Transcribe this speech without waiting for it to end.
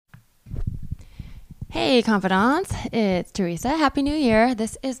Hey, confidants, it's Teresa. Happy New Year.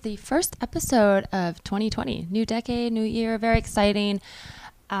 This is the first episode of 2020. New decade, new year, very exciting.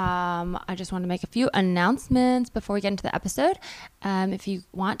 I just want to make a few announcements before we get into the episode. If you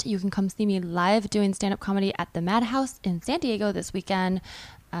want, you can come see me live doing stand-up comedy at the Madhouse in San Diego this weekend.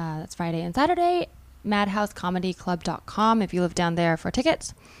 That's Friday and Saturday. madhousecomedyclub.com if you live down there for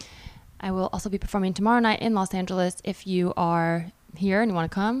tickets. I will also be performing tomorrow night in Los Angeles if you are here and you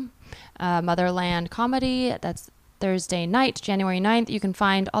want to come. Motherland Comedy, that's Thursday night, January 9th. You can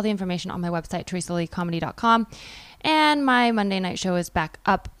find all the information on my website, teresaleecomedy.com. And my Monday night show is back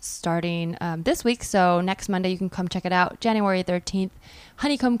up starting this week. So next Monday, you can come check it out. January 13th,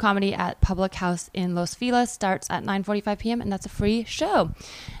 Honeycomb Comedy at Public House in Los Feliz starts at 9:45 p.m. And that's a free show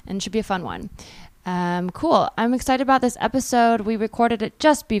and it should be a fun one. Cool. I'm excited about this episode. We recorded it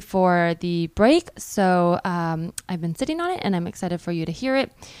just before the break. So I've been sitting on it and I'm excited for you to hear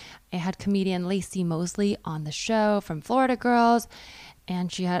it. I had comedian Laci Mosley on the show from Florida Girls,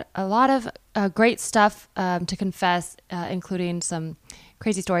 and she had a lot of great stuff to confess, including some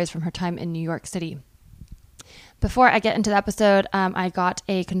crazy stories from her time in New York City. Before I get into the episode, I got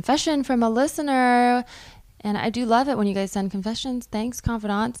a confession from a listener, and I do love it when you guys send confessions. Thanks,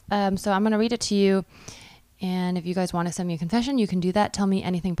 confidants. So I'm going to read it to you. And if you guys want to send me a confession, you can do that. Tell me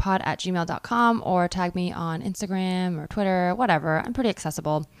anythingpod@gmail.com or tag me on Instagram or Twitter, whatever. I'm pretty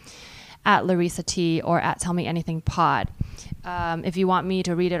accessible at Larissa T or at Tell Me Anything Pod. If you want me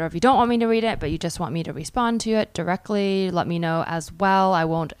to read it or if you don't want me to read it, but you just want me to respond to it directly, let me know as well. I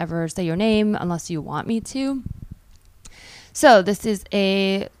won't ever say your name unless you want me to. So this is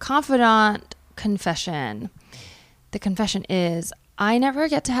a confidant confession. The confession is, I never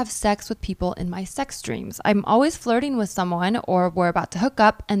get to have sex with people in my sex dreams. I'm always flirting with someone or we're about to hook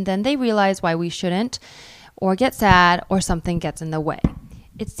up and then they realize why we shouldn't or get sad or something gets in the way.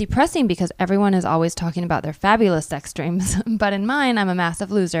 It's depressing because everyone is always talking about their fabulous sex dreams, but in mine, I'm a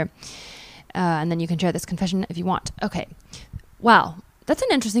massive loser. And then you can share this confession if you want. Okay. Wow. That's an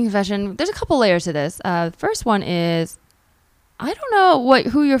interesting confession. There's a couple layers to this. First one is, I don't know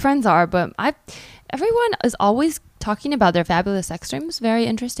who your friends are, but everyone is always talking about their fabulous sex dreams. Very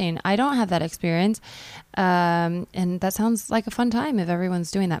interesting. I don't have that experience. And that sounds like a fun time if everyone's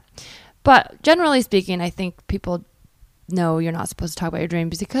doing that. But generally speaking, I think people know you're not supposed to talk about your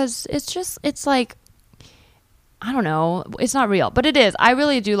dreams because it's like, I don't know, it's not real, but it is. I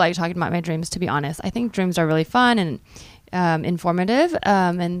really do like talking about my dreams, to be honest. I think dreams are really fun and informative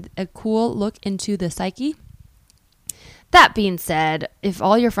and a cool look into the psyche. That being said, if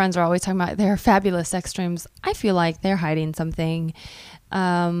all your friends are always talking about their fabulous sex dreams, I feel like they're hiding something.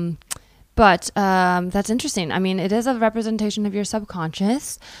 But that's interesting. I mean, it is a representation of your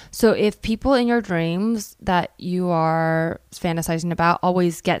subconscious. So if people in your dreams that you are fantasizing about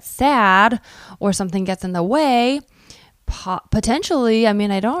always get sad or something gets in the way, potentially, I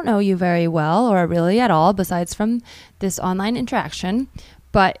mean, I don't know you very well or really at all besides from this online interaction,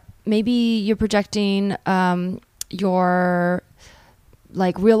 but maybe you're projecting your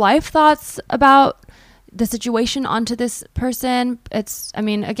like real life thoughts about the situation onto this person.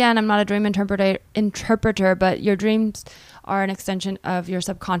 Again, I'm not a dream interpreter, but your dreams are an extension of your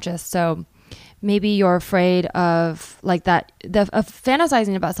subconscious. So maybe you're afraid of like that, of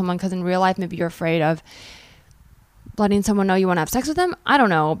fantasizing about someone because in real life, maybe you're afraid of letting someone know you want to have sex with them. I don't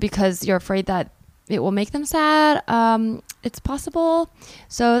know, because you're afraid that it will make them sad. It's possible.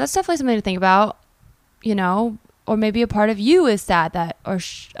 So that's definitely something to think about, or maybe a part of you is sad that or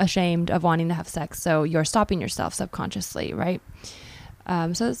ashamed of wanting to have sex. So you're stopping yourself subconsciously, right?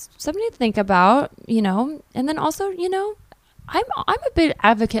 So it's something to think about, and then also, I'm a big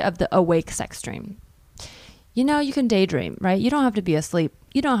advocate of the awake sex dream. You can daydream, right? You don't have to be asleep.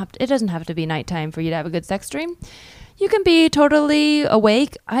 It doesn't have to be nighttime for you to have a good sex dream. You can be totally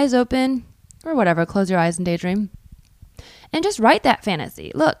awake, eyes open, or whatever. Close your eyes and daydream. And just write that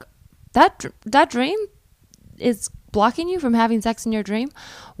fantasy. Look, that dream is blocking you from having sex in your dream.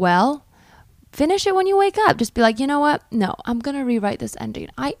 Well, finish it when you wake up. Just be like, you know what? No, I'm going to rewrite this ending.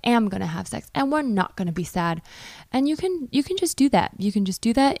 I am going to have sex and we're not going to be sad. And you can just do that. You can just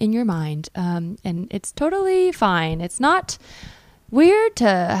do that in your mind. And it's totally fine. It's not weird to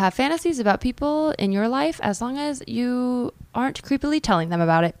have fantasies about people in your life as long as you aren't creepily telling them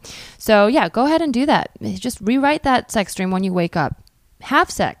about it. So yeah, go ahead and do that. Just rewrite that sex dream when you wake up. Have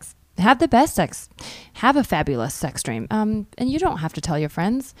sex. Have the best sex. Have a fabulous sex dream. And you don't have to tell your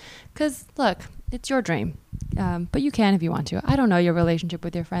friends because, look, it's your dream. But you can if you want to. I don't know your relationship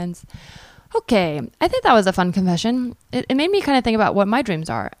with your friends. Okay, I think that was a fun confession. It made me kind of think about what my dreams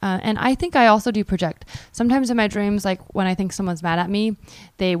are. And I think I also do project. Sometimes in my dreams, like when I think someone's mad at me,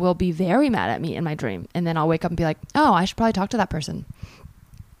 they will be very mad at me in my dream. And then I'll wake up and be like, oh, I should probably talk to that person.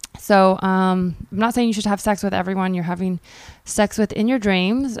 So I'm not saying you should have sex with everyone you're having sex with in your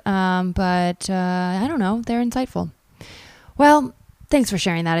dreams. But I don't know. They're insightful. Well, thanks for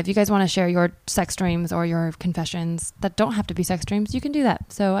sharing that. If you guys want to share your sex dreams or your confessions that don't have to be sex dreams, you can do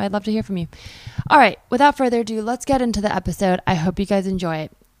that. So I'd love to hear from you. All right. Without further ado, let's get into the episode. I hope you guys enjoy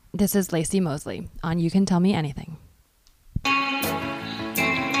it. This is Laci Mosley on You Can Tell Me Anything. You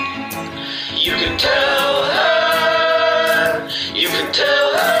can tell her. You can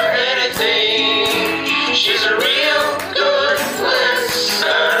tell her anything. She's a real good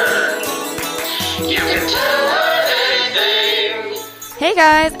listener. You can tell her. Hey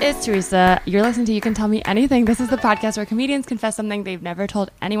guys, it's Teresa. You're listening to You Can Tell Me Anything. This is the podcast where comedians confess something they've never told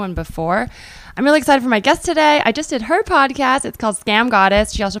anyone before. I'm really excited for my guest today. I just did her podcast. It's called Scam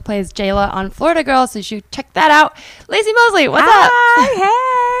Goddess. She also plays Jayla on Florida Girls, so you should check that out. Laci Mosley, what's up?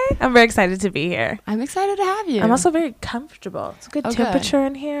 Hey. I'm very excited to be here. I'm excited to have you. I'm also very comfortable. It's a good temperature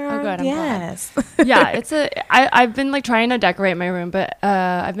in here. Oh, good. I'm yes. glad. Yeah, I've been like trying to decorate my room, but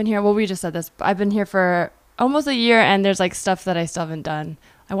I've been here. Well, we just said this. I've been here for almost a year, and there's like stuff that I still haven't done.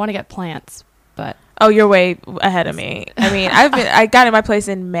 I want to get plants, but you're way ahead of me. I mean, I got in my place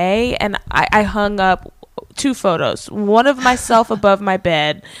in May, and I hung up 2 photos, one of myself above my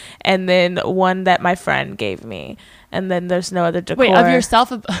bed, and then one that my friend gave me. And then there's no other decor. Wait, of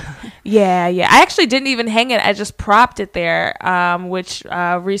yourself? Yeah. I actually didn't even hang it. I just propped it there, which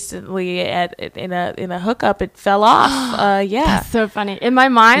recently in a hookup, it fell off. Yeah. That's so funny. In my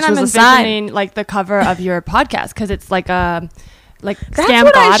mind, I'm envisioning like the cover of your podcast because it's like a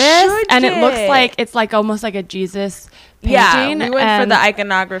Scam Goddess, and it looks like it's like almost like a Jesus painting. Yeah, we went for the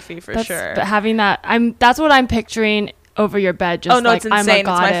iconography for sure. But having that's what I'm picturing over your bed. Just it's insane. It's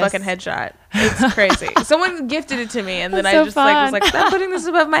my fucking headshot. It's crazy. Someone gifted it to me, and then I just was like, I'm putting this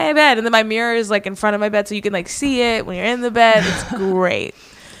above my bed, and then my mirror is like in front of my bed, so you can like see it when you're in the bed. It's great.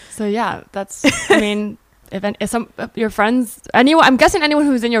 So yeah, that's. I mean, if some your friends, anyone, I'm guessing anyone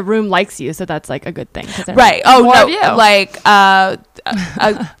who's in your room likes you, so that's like a good thing. Right. Oh no, like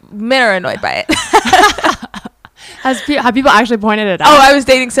men are annoyed by it. Have people actually pointed it out? Oh, I was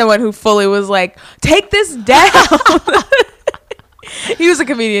dating someone who fully was like, take this down. He was a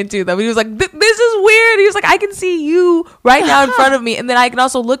comedian too, though. He was like, this is weird. He was like, I can see you right now in front of me, and then I can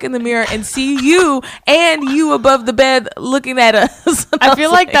also look in the mirror and see you and you above the bed looking at us. I feel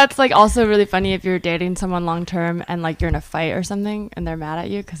like that's like also really funny if you're dating someone long term and like you're in a fight or something and they're mad at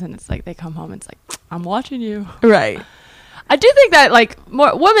you, because then it's like they come home and it's like, I'm watching you. Right. I do think that like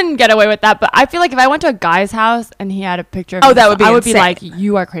more women get away with that, but I feel like if I went to a guy's house and he had a picture of that would be I would insane. be like,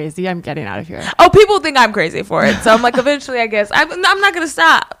 you are crazy. I'm getting out of here. Oh, people think I'm crazy for it. So I'm like, eventually, I guess I'm not going to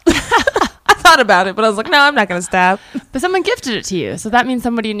stop. I thought about it, but I was like, no, I'm not going to stop. But someone gifted it to you. So that means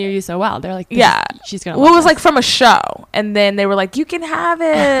somebody knew you so well. They're like, yeah, she's going to. Well, it was like from a show. And then they were like, you can have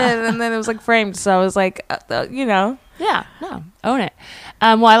it. And then it was like framed. So I was like, Yeah, no, own it.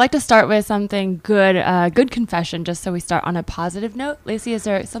 Well, I like to start with something good, good confession, just so we start on a positive note. Laci, is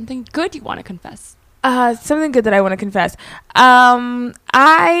there something good you want to confess? Something good that I want to confess.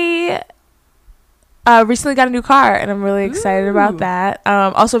 I recently got a new car, and I'm really excited about that.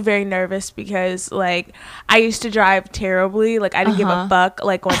 Also very nervous because like I used to drive terribly. Like I didn't give a fuck.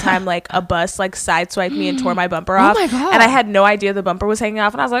 Like one time, like a bus like sideswiped me and tore my bumper off. Oh my God. And I had no idea the bumper was hanging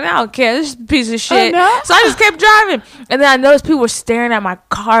off, and I was like, I don't care, this is a piece of shit. Oh, no? So I just kept driving, and then I noticed people were staring at my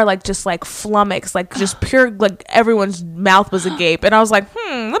car like just like flummoxed, like just pure, like everyone's mouth was agape, and I was like,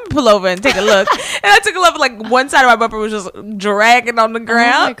 let me pull over and take a look. And I took a look, like one side of my bumper was just dragging on the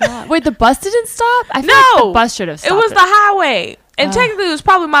ground. Oh my God. Wait, the bus didn't stop? I feel like the bus should have stopped. It was the highway. And technically, it was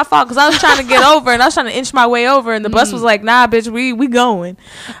probably my fault because I was trying to get over and I was trying to inch my way over, and the bus was like, "Nah, bitch, we going."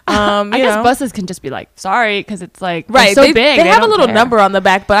 I guess buses can just be like, "Sorry," because it's like right. So big. They have a little number on the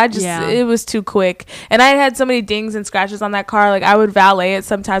back, but I just Yeah. it was too quick, and I had so many dings and scratches on that car. Like I would valet it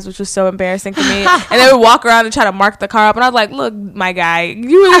sometimes, which was so embarrassing for me. And they would walk around and try to mark the car up, and I was like, "Look, my guy,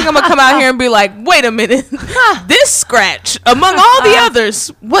 you really gonna come out here and be like, wait a minute, this scratch among all the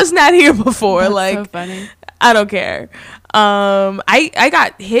others was not here before." That's like, so funny. I don't care. I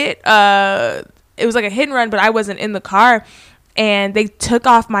got hit. It was like a hit and run, but I wasn't in the car, and they took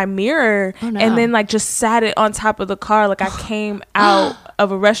off my mirror and then like just sat it on top of the car. Like I came out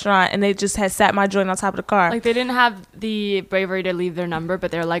of a restaurant and they just had sat my joint on top of the car. Like they didn't have the bravery to leave their number,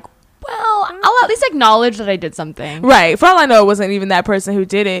 but they're like, well, I'll at least acknowledge that I did something. Right. For all I know, it wasn't even that person who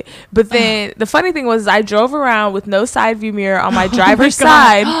did it. But then the funny thing was I drove around with no side view mirror on my driver's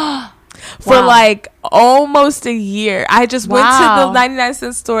side. for Wow. like almost a year. I just went to Wow. the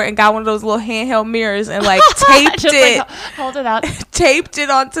 99-cent store and got one of those little handheld mirrors and like taped Just, it. like, hold it out. Taped it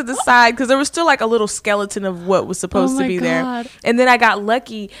onto the side because there was still like a little skeleton of what was supposed to my be God. there. And then I got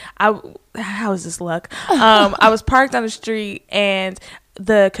lucky. How is this luck? I was parked on the street and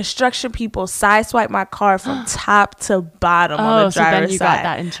the construction people sideswiped my car from top to bottom on the so then driver's you side. got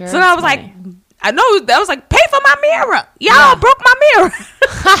that insurance So then I was money. like, I know that was like, pay for my mirror. Y'all Yeah. broke my mirror.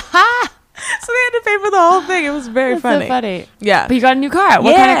 So they had to pay for the whole thing. It was very That's funny. so funny. Yeah. But you got a new car.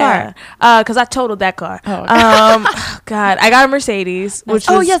 What kind of car? Because I totaled that car. Oh, okay. God, I got a Mercedes, which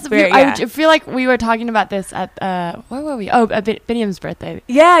was yes. very, I feel like we were talking about this at where were we? Oh, at Biniam's birthday.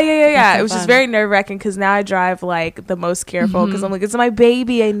 Yeah. That's so It was just fun. very nerve wracking because now I drive like the most careful because I'm like, it's my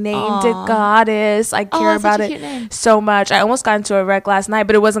baby. I named it Aw. Goddess. I care that's such about a it cute name. so much. I almost got into a wreck last night,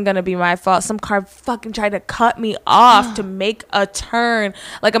 but it wasn't going to be my fault. Some car fucking tried to cut me off to make a turn.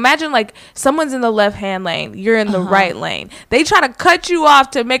 Like, imagine like someone's in the left hand lane, you're in the right lane. They try to cut you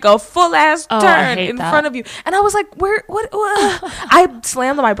off to make a full ass I turn hate in that. front of you. And I was like, what? I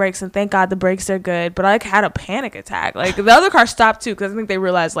slammed on my brakes and thank God the brakes are good, but I like had a panic attack. Like the other car stopped too because I think they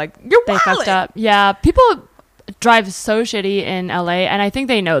realized like you're They wildin'. fucked up. Yeah, people drive so shitty in LA, and I think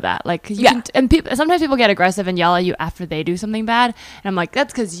they know that. Like, sometimes people get aggressive and yell at you after they do something bad, and I'm like,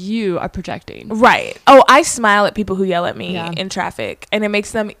 that's because you are projecting. Right. Oh, I smile at people who yell at me Yeah. in traffic, and it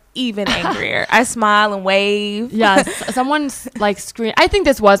makes them even angrier. I smile and wave. Yeah, someone's like scream. I think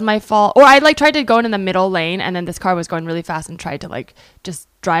this was my fault, or I like tried to go in the middle lane, and then this car was going really fast and tried to like just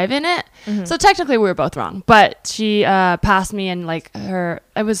drive in it. So technically we were both wrong, but she passed me, and like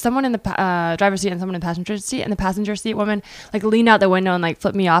it was someone in the driver's seat and someone in the passenger seat, and the passenger seat woman like leaned out the window and like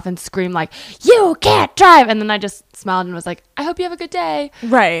flipped me off and screamed like, "You can't drive!" And then I just smiled and was like, "I hope you have a good day."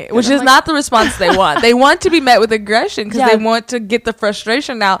 Right, which I'm is like- not the response they want. They want to be met with aggression because Yeah. they want to get the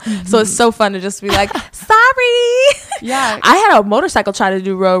frustration out. So it's so fun to just be like, sorry. Yeah. I had a motorcycle try to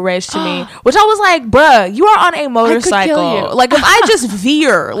do road rage to me, which I was like, bruh, you are on a kill motorcycle. you. Like, if I just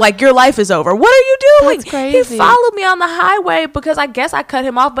veer, like, your life is over. What are you doing? That's crazy. He followed me on the highway because I guess I cut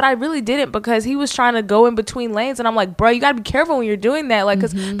him off, but I really didn't because he was trying to go in between lanes. And I'm like, bro, you got to be careful when you're doing that. Like,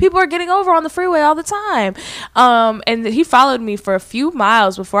 because people are getting over on the freeway all the time. And he followed me for a few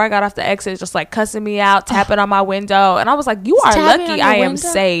miles before I got off the exit, just like cussing me out, tapping on my window. And I was like, you are tapping on lucky your I am window?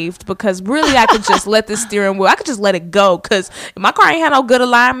 saved because really I could just let the steering wheel, I could just let it go because my car ain't had no good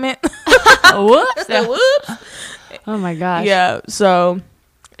alignment. Whoops. Whoops. Oh my gosh. Yeah. So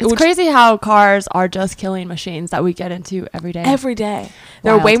It's crazy how cars are just killing machines that we get into every day. every day.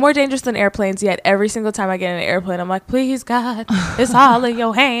 They're Wild. way more dangerous than airplanes, yet every single time I get in an airplane, I'm like, please, God, it's all in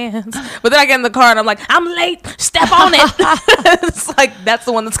your hands. But then I get in the car and I'm like, I'm late. Step on it. It's like, that's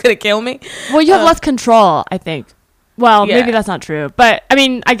the one that's going to kill me. Well, you have less control, I think. Well, Yeah. maybe that's not true. But, I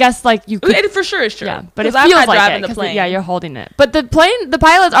mean, I guess, like, you could... It for sure is true. Yeah, but it 'Cause feels I'm not like driving it. the 'Cause plane. Yeah, you're holding it. But the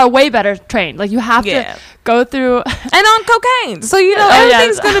pilots are way better trained. Like, you have Yeah. to go through... And on cocaine. So, you know, Oh, yeah.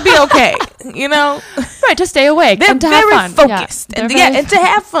 everything's going to be okay. You know? right, to stay awake They're and to very have fun. focused. Yeah, And, they're yeah, very- and to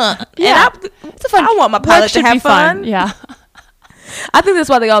have fun. Yeah. And it's a fun... I want my work pilot to should have be fun. Yeah. I think that's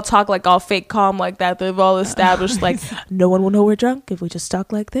why they all talk like all fake calm like that. They've all established like no one will know we're drunk if we just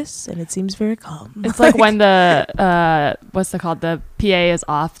talk like this, and it seems very calm. It's like when the what's it called? The PA is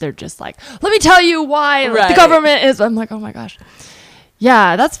off. They're just like, let me tell you why like, the Right. government is. I'm like, oh my gosh.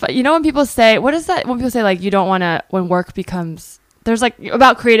 Yeah, that's fun. You know when people say, what is that? When people say like you don't want to when work becomes there's like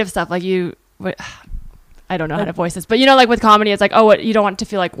about creative stuff like you. I don't know how to voice this, but you know like with comedy, it's like oh what you don't want it to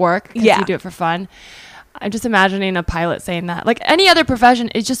feel like work. 'Cause Yeah. you do it for fun. I'm just imagining a pilot saying that. Like any other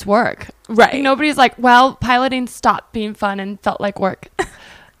profession, it's just work. right. Like, nobody's like, well, piloting stopped being fun and felt like work.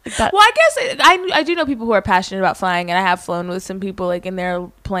 Like that. Well, I guess I do know people who are passionate about flying, and I have flown with some people like in their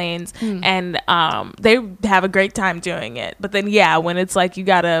planes, and they have a great time doing it. But then, yeah, when it's like you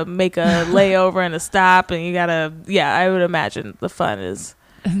gotta make a layover and a stop, and you gotta, yeah, I would imagine the fun is.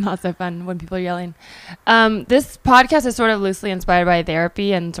 It's not so fun when people are yelling. This podcast is sort of loosely inspired by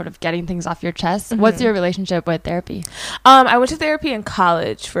therapy and sort of getting things off your chest. What's your relationship with therapy? I went to therapy in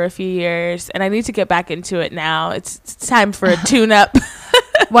college for a few years, and I need to get back into it now. It's time for a tune-up.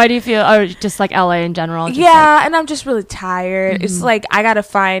 Why do you feel, or just like LA in general? Just Yeah, and I'm just really tired. It's like I gotta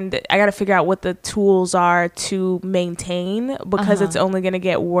figure out what the tools are to maintain because it's only gonna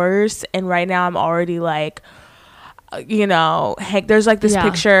get worse. And right now I'm already like, you know, heck, there's like this Yeah.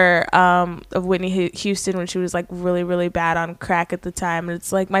 picture of Whitney Houston when she was like really, really bad on crack at the time. And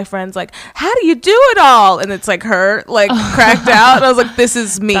it's like my friend's like, how do you do it all? And it's like her like cracked out. And I was like, this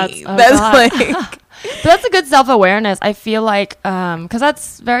is me. That's God. like. But that's a good self-awareness. I feel like, because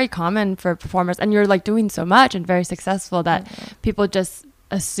that's very common for performers, and you're like doing so much and very successful that people just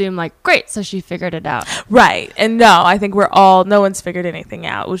assume like, great, so she figured it out. Right. And no, I think no one's figured anything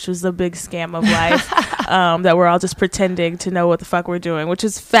out, which was the big scam of life. That we're all just pretending to know what the fuck we're doing, which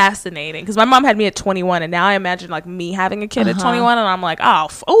is fascinating. Because my mom had me at 21, and now I imagine like me having a kid at 21, and I'm like,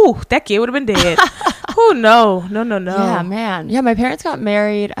 oh, that kid would have been dead. Oh, no. Yeah, man. Yeah, my parents got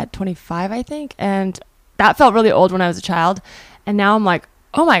married at 25, I think. And that felt really old when I was a child. And now I'm like,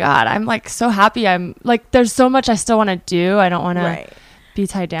 oh my God, I'm like so happy. I'm like, there's so much I still want to do. I don't want to be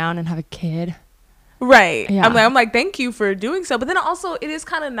tied down and have a kid. Right. Yeah. I'm like, thank you for doing so. But then also it is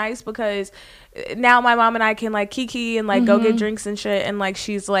kind of nice because now my mom and I can like kiki and like go get drinks and shit. And like,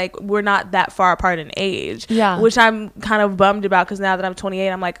 she's like, we're not that far apart in age. Yeah. Which I'm kind of bummed about because now that I'm 28,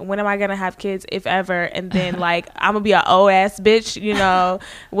 I'm like, when am I going to have kids, if ever? And then like, I'm going to be an old ass bitch, you know,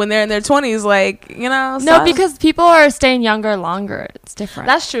 when they're in their 20s, like, you know. No, because people are staying younger longer. It's different.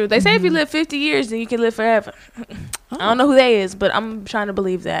 That's true. They say if you live 50 years, then you can live forever. I don't know who they is, but I'm trying to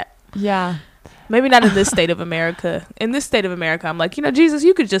believe that. Yeah. Maybe not in this state of America. In this state of America, I'm like, you know, Jesus,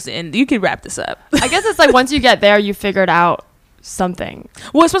 you could wrap this up. I guess it's like once you get there, you figured out something.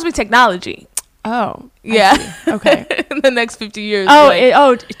 Well, it's supposed to be technology. Oh. Yeah. Okay. In the next 50 years.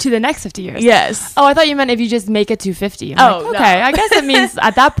 Oh, to the next 50 years. Yes. Oh, I thought you meant if you just make it to 50. I'm like, okay. No. I guess it means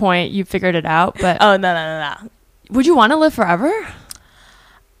at that point you figured it out. But oh, no. Would you want to live forever?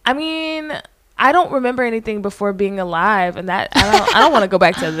 I mean, I don't remember anything before being alive, and that I don't want to go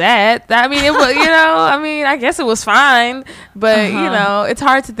back to that. I mean, it was, you know, I guess it was fine, but you know, it's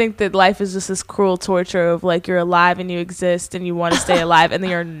hard to think that life is just this cruel torture of like you're alive and you exist and you want to stay alive and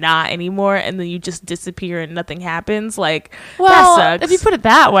then you're not anymore and then you just disappear and nothing happens. Like, well, that sucks. If you put it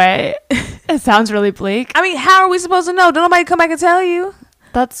that way, it sounds really bleak. I mean, how are we supposed to know? Don't nobody come back and tell you?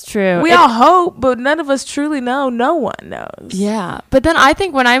 That's true. We all hope, but none of us truly know. No one knows. Yeah. But then I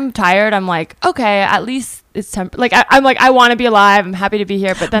think when I'm tired, I'm like, okay, at least it's like, I'm like, I want to be alive. I'm happy to be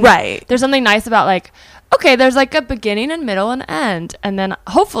here. But then there's something nice about like, okay, there's like a beginning and middle and end. And then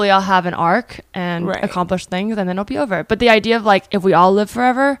hopefully I'll have an arc and accomplish things and then it'll be over. But the idea of like, if we all live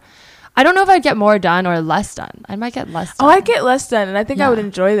forever, I don't know if I'd get more done or less done. I might get less done. Oh, I'd get less done. And I think I would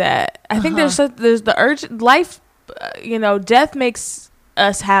enjoy that. I think there's the urge, life, you know, death makes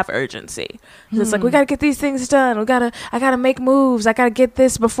us have urgency. It's like we gotta get these things done. I gotta make moves. I gotta get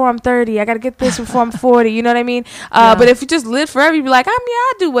this before I'm 30. I gotta get this before I'm 40. You know what I mean? But if you just live forever, you'd be like,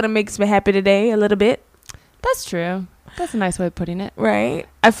 I do what makes me happy today a little bit. That's true. That's a nice way of putting it. Right.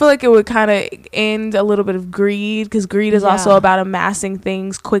 I feel like it would kind of end a little bit of greed, because greed is also about amassing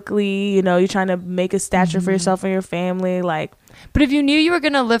things quickly. You know, you're trying to make a stature for yourself and your family. Like, but if you knew you were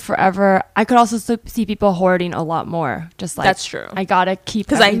going to live forever, I could also see people hoarding a lot more. Just like, that's true. I got to keep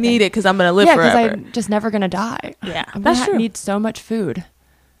because I need it because I'm going to live forever. Yeah, because I'm just never going to die. Yeah, that's true. I need so much food.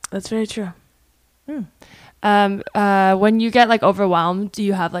 That's very true. When you get like overwhelmed, do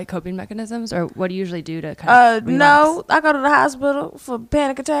you have like coping mechanisms, or what do you usually do to kind of relax? No, I go to the hospital for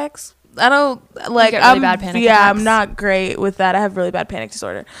panic attacks. I don't like really bad panic attacks? I'm not great with that. I have really bad panic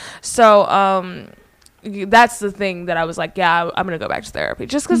disorder. So that's the thing that I was like, yeah, I'm gonna go back to therapy,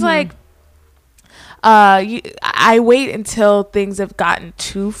 just because like I wait until things have gotten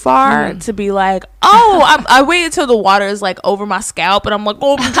too far to be like, I wait until the water is like over my scalp and I'm like,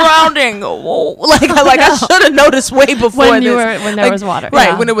 oh, I'm drowning. I should have noticed way before when there was water,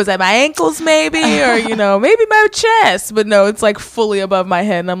 right? When it was at my ankles, maybe, or maybe my chest, but no, it's like fully above my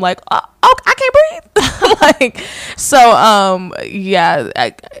head, and I'm like, oh, I can't breathe.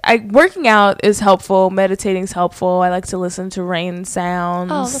 I working out is helpful. Meditating is helpful. I like to listen to rain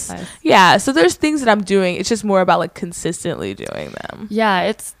sounds. Oh, that's nice. Yeah, so there's things that I'm doing. It's just more about like consistently doing them. Yeah,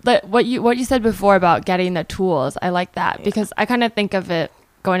 it's like what you said before about getting the tools. I like that because I kind of think of it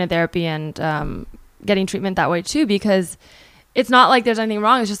going to therapy and getting treatment that way too, because it's not like there's anything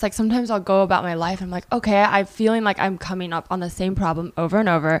wrong. It's just like sometimes I'll go about my life and I'm like, okay, I'm feeling like I'm coming up on the same problem over and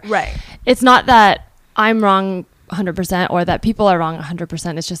over. Right. It's not that I'm wrong 100% or that people are wrong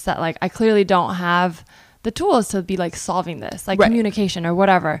 100%. It's just that like I clearly don't have the tools to be like solving this, like communication or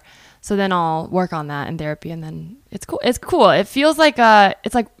whatever. So then I'll work on that in therapy, and then it's cool. It's cool. It feels like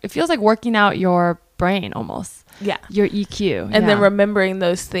working out your brain almost. Yeah. Your EQ. And then remembering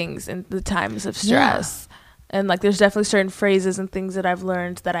those things in the times of stress. Yeah. And like there's definitely certain phrases and things that I've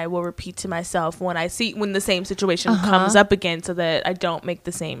learned that I will repeat to myself when the same situation comes up again, so that I don't make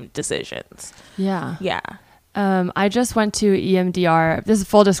the same decisions. Yeah. Yeah. I just went to EMDR. This is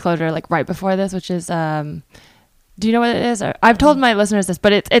full disclosure, like right before this, which is do you know what it is? I've told my listeners this,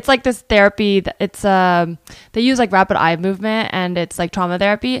 but it's like this therapy. It's they use like rapid eye movement, and it's like trauma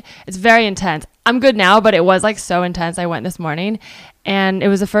therapy. It's very intense. I'm good now, but it was like so intense. I went this morning, and it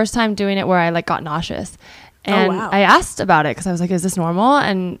was the first time doing it where I like got nauseous. And wow. I asked about it because I was like, is this normal?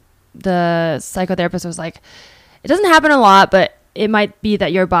 And the psychotherapist was like, it doesn't happen a lot, but it might be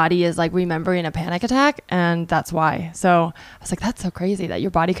that your body is like remembering a panic attack, and that's why. So I was like, that's so crazy that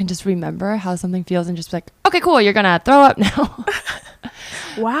your body can just remember how something feels and just be like, okay, cool, you're gonna throw up now.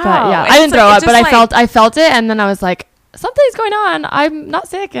 Wow. But yeah, And I didn't throw up, but like, I felt it, and then I was like, something's going on. I'm not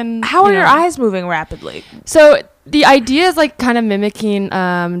sick. And how are your eyes moving rapidly? So the idea is like kind of mimicking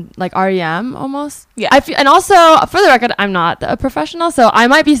like REM almost. Yeah. And also for the record, I'm not a professional, so I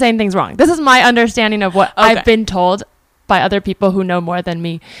might be saying things wrong. This is my understanding of what I've been told by other people who know more than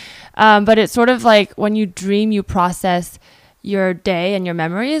me. But it's sort of like when you dream, you process your day and your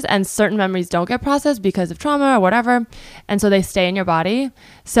memories, and certain memories don't get processed because of trauma or whatever, and so they stay in your body.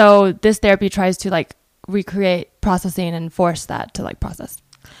 So this therapy tries to like recreate processing and force that to like process.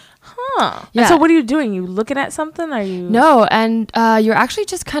 Huh. Yeah. And so what are you doing? You looking at something? Are you? No, and you're actually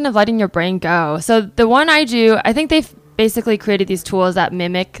just kind of letting your brain go. So the one I do, I think they've basically created these tools that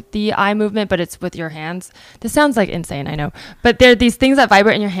mimic the eye movement, but it's with your hands. This sounds like insane, I know, but there are these things that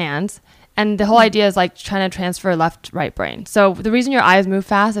vibrate in your hands. And the whole idea is like trying to transfer right brain. So the reason your eyes move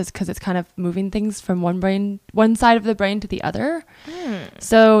fast is because it's kind of moving things from one side of the brain to the other.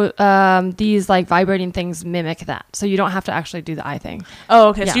 So these like vibrating things mimic that. So you don't have to actually do the eye thing. Oh,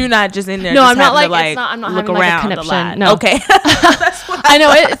 okay. Yeah. So you're not just in there. No, just I'm not like, to, it's not, I'm not look having like a around conniption. lot. No. Okay. That's what I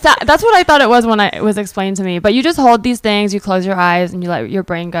know that's what I thought it was when it was explained to me. But you just hold these things, you close your eyes, and you let your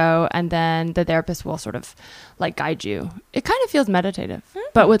brain go, and then the therapist will sort of like guide you. It kind of feels meditative,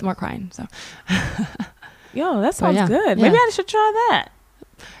 but with more crying. So, Yo, that sounds good. Yeah. Maybe I should try that.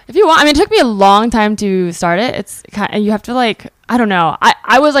 if you want, I mean, it took me a long time to start it. It's kind of, you have to like, I don't know.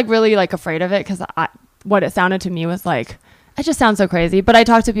 I was like really like afraid of it because what it sounded to me was like, it just sounds so crazy. But I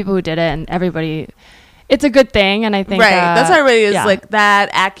talked to people who did it, and everybody, it's a good thing. And I think that's why everybody is yeah. like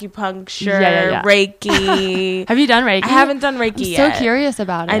that, acupuncture, Reiki. Have you done Reiki? I haven't done Reiki I'm yet. so curious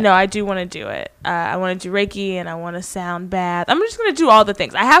about it. I know, I do want to do it. I want to do Reiki, and I want to sound bath. I'm just going to do all the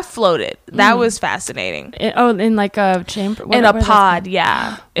things. I have floated. That was fascinating. In like a chamber? In a pod,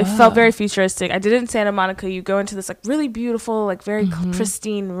 yeah. It Wow. felt very futuristic. I did it in Santa Monica. You go into this like really beautiful, like very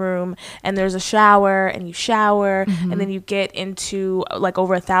pristine room, and there's a shower, and you shower, and then you get into like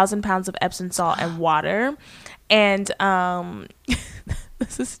over 1,000 pounds of Epsom salt and water. And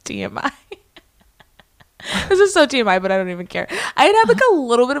this is TMI. This is so TMI, but I don't even care. I had like a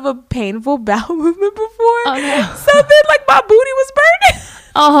little bit of a painful bowel movement before. Oh, no. So then like my booty was burning.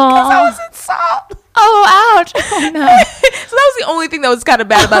 Because I was in salt. Oh, ouch. Oh, no. So that was the only thing that was kind of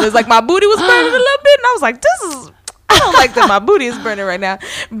bad about it. Is like my booty was burning a little bit, and I was like, I don't like that my booty is burning right now.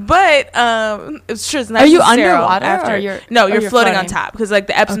 But it's true. It's not. Are you underwater? Or you're floating on top, because like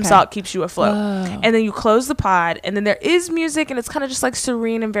the Epsom salt keeps you afloat. Whoa. And then you close the pod, and then there is music, and it's kind of just like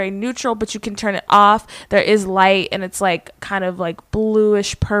serene and very neutral, but you can turn it off. There is light, and it's like kind of like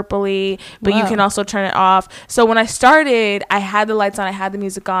bluish purpley, but you can also turn it off. So when I started, I had the lights on, I had the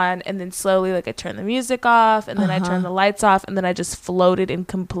music on, and then slowly like I turned the music off, and then I turned the lights off, and then I just floated in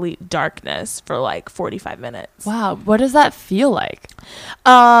complete darkness for like 45 minutes. Wow. What does that feel like?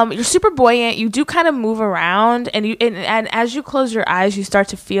 You're super buoyant. You do kind of move around, and as you close your eyes, you start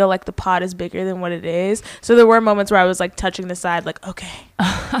to feel like the pod is bigger than what it is. So there were moments where I was like touching the side, like, okay,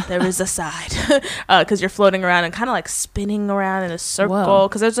 there is a side, because you're floating around and kind of like spinning around in a circle,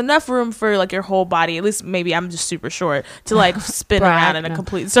 because there's enough room for like your whole body. At least maybe I'm just super short to like spin around in a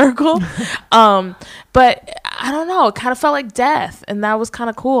complete circle. But I don't know. It kind of felt like death, and that was kind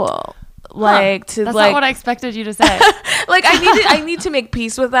of cool. That's not what I expected you to say. Like I need to make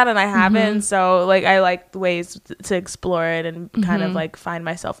peace with that, and I haven't. So like I like ways to explore it and kind of like find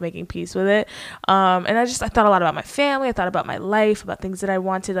myself making peace with it. And I thought a lot about my family. I thought about my life, about things that I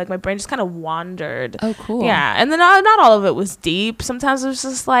wanted. Like my brain just kind of wandered. Oh, cool. Yeah, and then not all of it was deep. Sometimes it was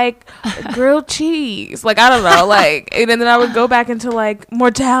just like grilled cheese. Like I don't know. Like and then I would go back into like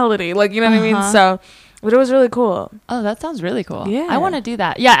mortality. Like you know what I mean. So. But it was really cool. Oh, that sounds really cool. Yeah. I want to do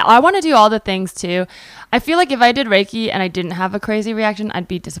that. Yeah, I want to do all the things too. I feel like if I did Reiki and I didn't have a crazy reaction, I'd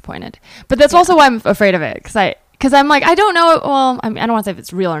be disappointed. But that's also why I'm afraid of it. Because I'm like, I don't know. Well, I mean, I don't want to say if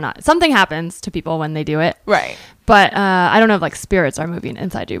it's real or not. Something happens to people when they do it. Right. But I don't know if like spirits are moving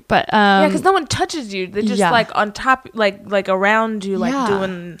inside you. But yeah, because no one touches you. They're just like on top, like around you, like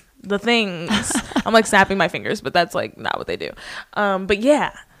doing the things. I'm like snapping my fingers, but that's like not what they do. But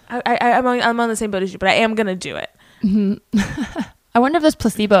yeah. I'm on the same boat as you, but I am gonna do it. I wonder if there's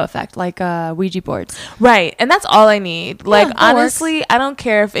placebo effect, like Ouija boards. Right, and that's all I need. Like honestly, works. I don't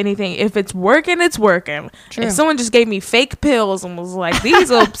care if it's working, it's working. True. If someone just gave me fake pills and was like, "These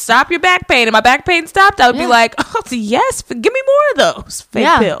will stop your back pain," and my back pain stopped, I would be like, "Oh yes, give me more of those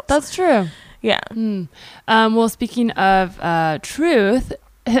fake pills." That's true. Yeah. Well, speaking of truth,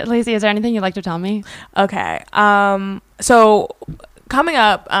 Laci, is there anything you'd like to tell me? Okay. So coming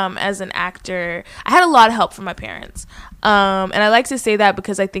up as an actor, I had a lot of help from my parents. And I like to say that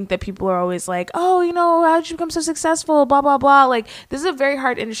because I think that people are always like, oh, you know, how did you become so successful? Blah, blah, blah. Like, this is a very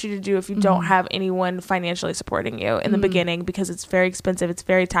hard industry to do if you don't have anyone financially supporting you in the beginning, because it's very expensive. It's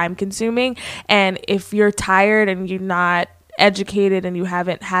very time consuming. And if you're tired and you're not educated and you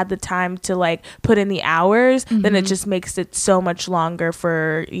haven't had the time to like put in the hours, then it just makes it so much longer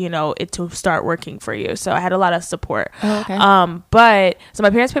for, you know, it to start working for you. So I had a lot of support. But so my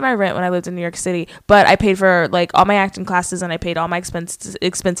parents paid my rent when I lived in New York City, but I paid for like all my acting classes and I paid all my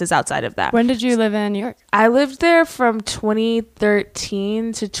expenses outside of that. When did you live in New York? I lived there from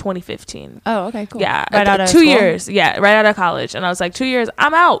 2013 to 2015. Oh, okay, cool. Yeah, right out of 2 school? years. Yeah, right out of college. And I was like, 2 years,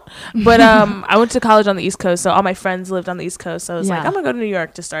 I'm out. But I went to college on the East Coast, so all my friends lived on the East Coast. So I was like, I'm gonna go to New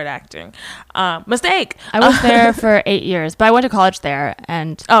York to start acting. Mistake. I was there for 8 years, but I went to college there,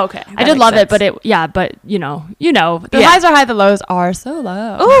 and okay, I did love it. But but you know, the highs are high, the lows are so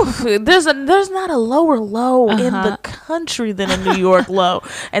low. Ooh, there's not a lower low in the country than a New York low,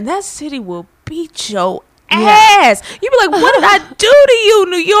 and that city will beat your ass. You be like, what did I do to you,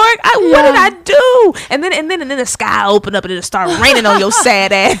 New York? What did I do? And then the sky opened up and it start raining on your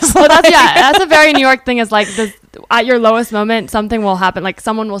sad ass. Well, that's a very New York thing. Is like at your lowest moment, something will happen. Like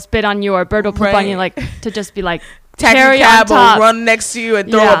someone will spit on you or a bird will poop on you. Like to just be like. Taxi cab will run next to you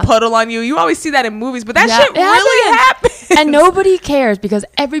and throw a puddle on you. You always see that in movies, but that shit really happens. And nobody cares because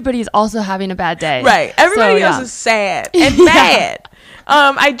everybody's also having a bad day. Right. Everybody else is sad and mad.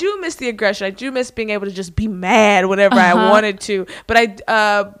 I do miss the aggression. I do miss being able to just be mad whenever I wanted to. But like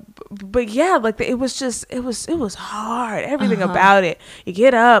it was hard. Everything about it. You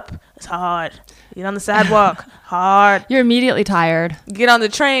get up, it's hard. You get on the sidewalk, hard. You're immediately tired. You get on the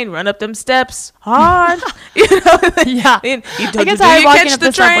train, run up them steps, hard. You know, I get tired walking up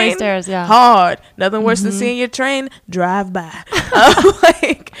the subway stairs. Yeah, hard. Nothing worse than seeing your train drive by.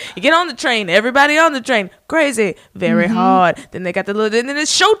 Like you get on the train, everybody on the train, crazy, very hard. Then they got the little, and then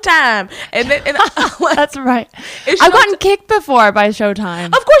it's showtime, and like, that's right. I've gotten kicked before by Showtime.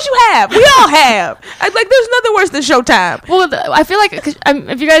 Of course you have. We all have. Like there's nothing worse than Showtime. Well, I feel like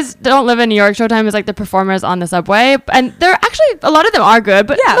if you guys don't live in New York, Showtime is like the performers on the subway, and they're actually a lot of them are good,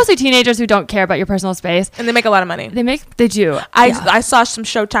 but mostly teenagers who don't care about your personal space, and they make a lot of money. They do. I saw some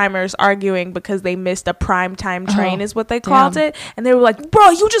Showtimers arguing because they missed a prime time train is what they called it, and they were like,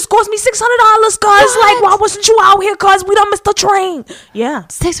 "Bro, you just cost me $600, cause like why wasn't you out here? Cause we don't miss the train." Yeah,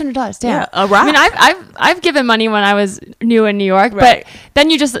 $600. Damn. Yeah, right. I mean, I've given money when I was new in New York, but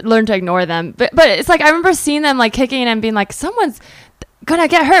then you just learn to ignore them. But it's like I remember seeing them like kicking and being like, someone's gonna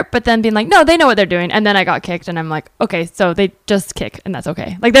get hurt, but then being like, no, they know what they're doing. And then I got kicked and I'm like, okay, so they just kick and that's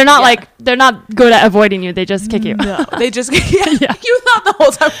okay. Like they're not like they're not good at avoiding you, they just kick you. No, they just you thought the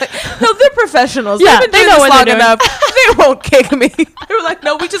whole time like, no, they're professionals. Yeah, they've been they doing know this what long they're enough. They won't kick me. They were like,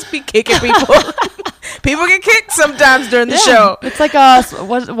 no, we just be kicking people. People get kicked sometimes during the show. It's like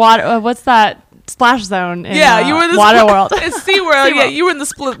what's that Splash Zone in you were in the Water World. It's SeaWorld. Yeah, you were in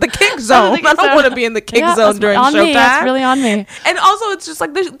the kick zone. I don't want to be in the kick zone during Showtime. That's really on me. And also, it's just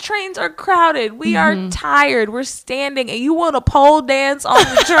like the trains are crowded. We are tired. We're standing, and you want to pole dance on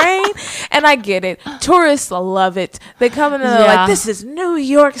the train. And I get it. Tourists love it. They come in and they're like, "This is New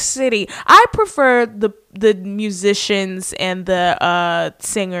York City." I prefer the musicians and the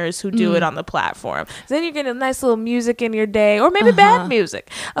singers who do it on the platform. Then you're getting nice little music in your day, or maybe bad music.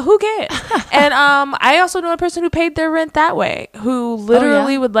 Who cares? And I also know a person who paid their rent that way, who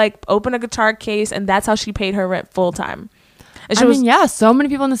literally would like open a guitar case, and that's how she paid her rent full time. And so many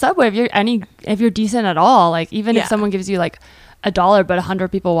people in the subway. If you're decent at all, like even if someone gives you like $1, but 100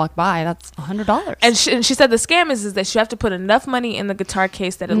 people walk by, that's $100. And she said the scam is that you have to put enough money in the guitar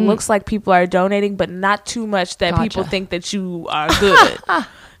case that it looks like people are donating, but not too much that people think that you are good.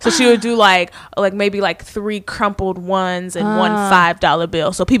 So she would do like maybe like 3 crumpled ones and one $5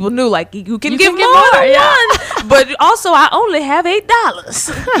 bill, so people knew like you can give more than one, but also I only have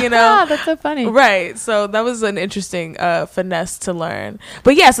 $8. You know, that's so funny, right? So that was an interesting finesse to learn.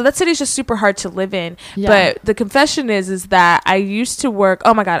 But yeah, so that city's just super hard to live in. Yeah. But the confession is that I used to work.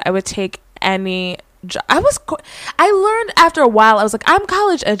 Oh my god, I would take any. I learned after a while, I was like, I'm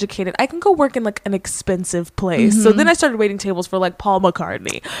college educated, I can go work in like an expensive place. So then I started waiting tables for like Paul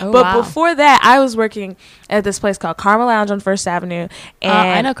McCartney. Before that, I was working at this place called Karma Lounge on First Avenue, and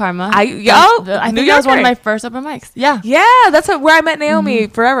I know Karma. I think that was one of my first open mics. Yeah, that's where I met Naomi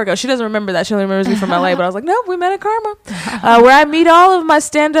forever ago. She doesn't remember that. She only remembers me from LA, but I was like, no, we met at Karma, where I meet all of my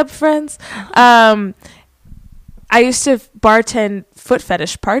stand-up friends. I used to bartend foot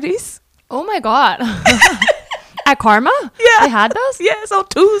fetish parties. Oh my God. At Karma? Yeah. They had those? Yes, on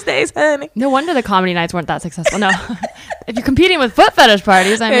Tuesdays, honey. No wonder the comedy nights weren't that successful. No. If you're competing with foot fetish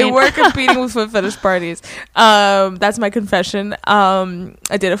parties, They were competing with foot fetish parties. That's my confession. I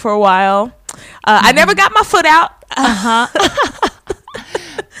did it for a while. I never got my foot out.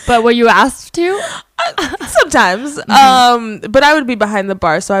 But were you asked to? Sometimes. But I would be behind the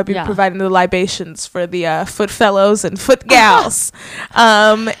bar, so I'd be providing the libations for the foot fellows and foot gals.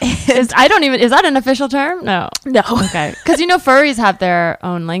 Is that an official term? No. Okay. Because furries have their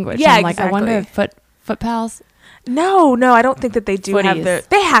own language. Yeah, I'm exactly. I wonder if foot pals. No, I don't think that they do Footies.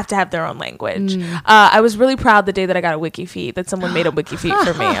 they have to have their own language. I was really proud the day that I got a wiki feed, that someone made a wiki feed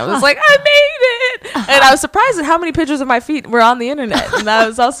for me. I was like, I made it. And I was surprised at how many pictures of my feet were on the internet. And I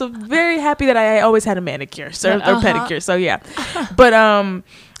was also very happy that I always had a manicure or pedicure. So yeah. But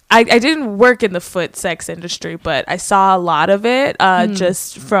I didn't work in the foot sex industry, but I saw a lot of it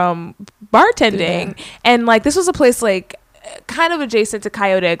just from bartending. And like, this was a place like kind of adjacent to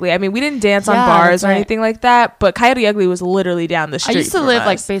Coyote Ugly. I mean, we didn't dance on bars or anything like that, but Coyote Ugly was literally down the street. I used to live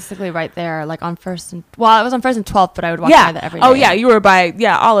like basically right there, like on First and I was on First and 12th, but I would walk by that every day. Oh yeah, you were by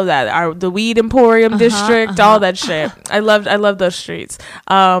all of that. The Weed Emporium district, all that shit. I loved those streets.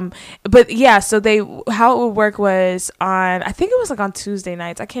 But yeah, so how it would work was I think it was like on Tuesday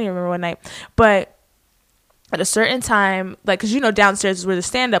nights. I can't even remember what night, but at a certain time, like, because downstairs is where the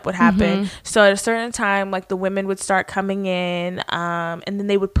stand-up would happen. So at a certain time, like, the women would start coming in, and then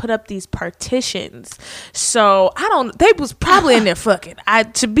they would put up these partitions. So they was probably in there fucking.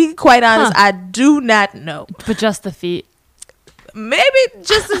 To be quite honest, I do not know. But just the feet. Maybe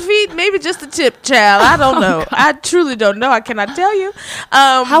just the feet, maybe just the tip, child. I don't know. I truly don't know. I cannot tell you.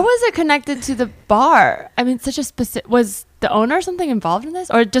 How was it connected to the bar? I mean, such a specific. Was the owner or something involved in this,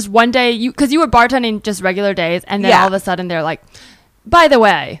 or just one day because you were bartending just regular days, and then all of a sudden they're like, by the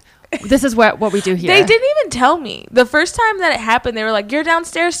way, this is what we do here. They didn't even tell me. The first time that it happened, they were like, you're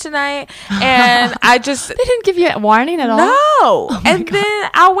downstairs tonight, and I just they didn't give you a warning at all. No. Oh and God. Then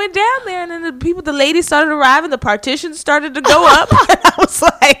I went down there, and then the ladies started arriving, the partitions started to go up, and I was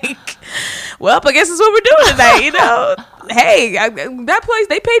like, well, I guess that's what we're doing tonight. Hey, that place,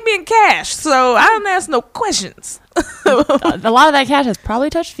 they paid me in cash, so I don't ask no questions. A lot of that cash has probably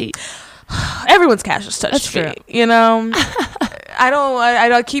touched feet. Everyone's cash has touched feet. I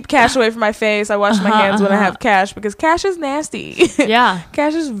don't keep cash away from my face. I wash my hands when I have cash, because cash is nasty. Yeah.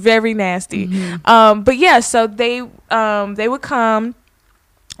 Cash is very nasty. But yeah, so they would come.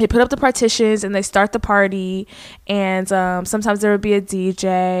 They put up the partitions and they start the party, and sometimes there would be a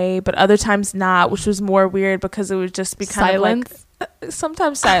DJ, but other times not, which was more weird because it would just be kind silence. of like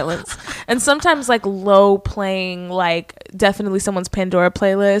sometimes silence and sometimes like low playing, like definitely someone's Pandora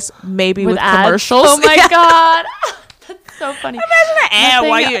playlist, maybe with commercials. Oh my God. That's so funny. Imagine an ad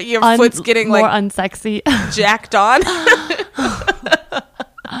while your foot's getting more like unsexy, jacked on.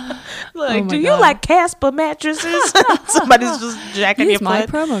 Like, do you like Casper mattresses? Somebody's just jacking your foot. My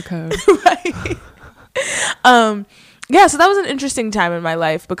promo code. Right. Yeah, so that was an interesting time in my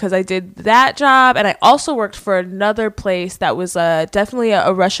life because I did that job, and I also worked for another place that was definitely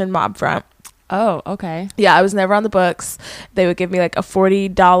a Russian mob front. Oh, okay. Yeah, I was never on the books. They would give me like a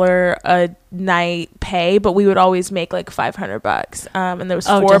 $40 a night pay, but we would always make like $500. And there was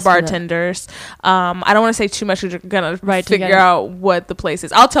 4 bartenders. I don't want to say too much because you're gonna figure out what the place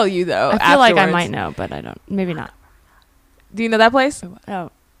is. I'll tell you though. I feel like I might know, but I don't. Maybe not. Do you know that place? Oh.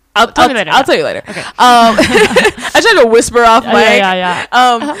 I'll tell you later. Okay. I tried to whisper off mic. Yeah.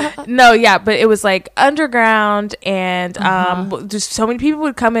 No, yeah, but it was like underground, and just so many people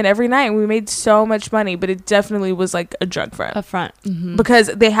would come in every night, and we made so much money. But it definitely was like a drug front. Because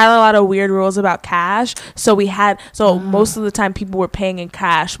they had a lot of weird rules about cash. So most of the time people were paying in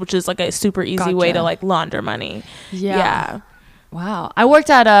cash, which is like a super easy way to like launder money. Yeah. Wow. I worked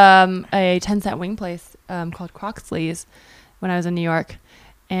at a 10-cent wing place called Croxley's when I was in New York.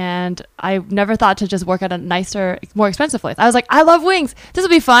 And I never thought to just work at a nicer, more expensive place. I was like, I love wings. This will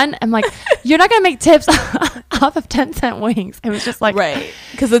be fun. I'm like, you're not going to make tips off of 10-cent wings. It was just like. Right.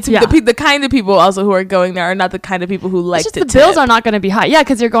 Because the kind of people also who are going there are not the kind of people who like to tip. The bills are not going to be high. Yeah,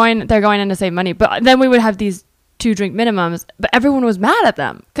 because they're going in to save money. But then we would have these 2-drink minimums, but everyone was mad at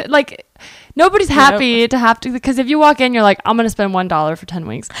them. Like, nobody's happy to have to, because if you walk in, you're like, I'm going to spend $1 for 10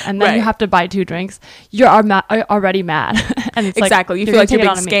 wings, and then you have to buy 2 drinks. You're already mad. And it's exactly. You feel like you're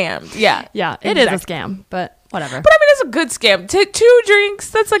being scammed. Yeah. Yeah. It is a scam, but whatever. But I mean, it's a good scam. 2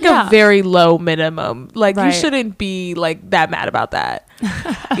 drinks, that's like a very low minimum. Like, you shouldn't be like that mad about that.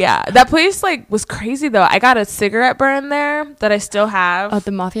 Yeah. That place like was crazy though. I got a cigarette burn there that I still have. Oh,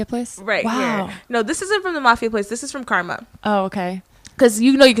 the Mafia place? Right. Wow. Here. No, this isn't from the Mafia place. This is from Karma. Oh, okay. because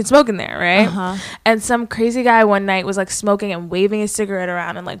you know you can smoke in there, right? Uh-huh. And some crazy guy one night was like smoking and waving his cigarette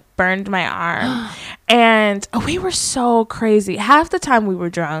around and like burned my arm. And we were so crazy. Half the time we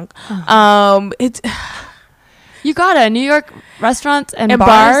were drunk. It's You gotta New York restaurants and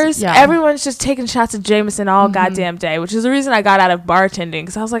bars. Yeah. Everyone's just taking shots of Jameson all goddamn day, which is the reason I got out of bartending,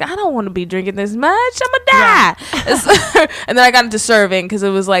 because I was like, I don't want to be drinking this much. I'm gonna die. Yeah. And then I got into serving because it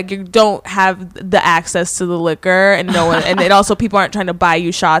was like you don't have the access to the liquor, and no one, and it also people aren't trying to buy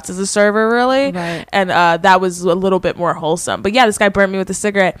you shots as a server, really. Right. And that was a little bit more wholesome. But yeah, this guy burnt me with a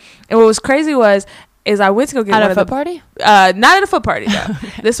cigarette, and what was crazy is I went to go get at one a of foot the party? Not at a foot party though.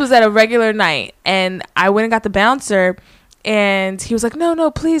 Okay. This was at a regular night, and I went and got the bouncer, and he was like, no,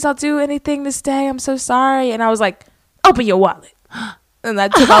 please, I'll do anything to stay. I'm so sorry. And I was like, open your wallet. And I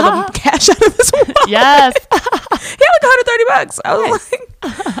took all the cash out of this wallet. Yes. He had like $130. I was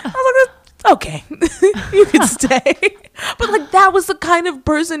like, okay, you can stay. But like that was the kind of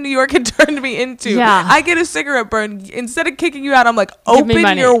person New York had turned me into. Yeah. I get a cigarette burn. Instead of kicking you out, I'm like, Give me open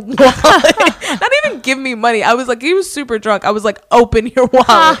money. your wallet. Not even give me money. I was like, he was super drunk. I was like, open your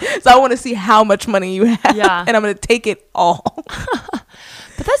wallet. So I want to see how much money you have. Yeah. And I'm going to take it all.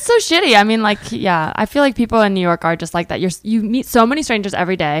 But that's so shitty. I mean, like, yeah, I feel like people in New York are just like that. You meet so many strangers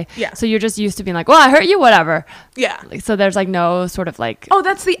every day. Yeah. So you're just used to being like, well, I hurt you, whatever. Yeah. Like, so there's like no sort of like. Oh,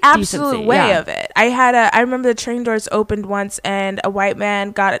 that's the absolute decency. way Yeah. of it. I remember the train doors opened once, and a white man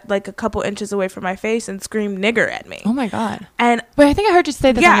got like a couple inches away from my face and screamed nigger at me. Oh my God. And Wait, I think I heard you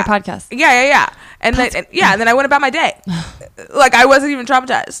say this on your podcast. Yeah. And then and then I went about my day. Like I wasn't even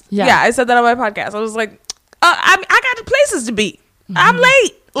traumatized. Yeah. I said that on my podcast. I was like, I got places to be. I'm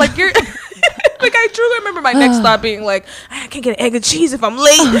late. Like you're like I truly remember my next thought being like, I can't get an egg and cheese if I'm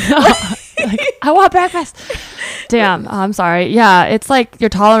late. Like, I want breakfast. Damn. I'm sorry. Yeah. It's like your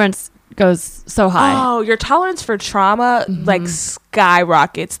tolerance goes so high. Oh, your tolerance for trauma like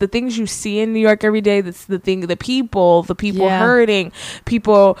skyrockets. The things you see in New York every day, that's the people Yeah. hurting,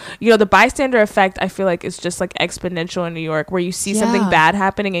 people, the bystander effect, I feel like is just like exponential in New York, where you see something Yeah. bad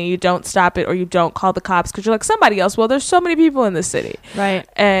happening and you don't stop it, or you don't call the cops because you're like, somebody else. Well, there's so many people in this city. Right.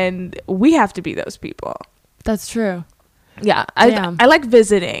 And we have to be those people. That's true. Yeah. Damn. I like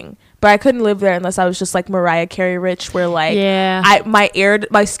visiting, but I couldn't live there unless I was just like Mariah Carey rich, where like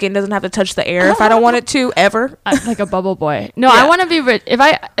my skin doesn't have to touch the air if I don't want it to ever. Like a bubble boy. No, Yeah. I want to be rich. If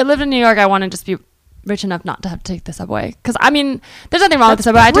I lived in New York, I want to just be rich enough not to have to take the subway. Because I mean, there's nothing wrong with the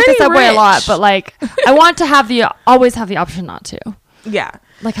subway. I take the pretty subway a lot, rich. but like, I want to always have the option not to. Yeah.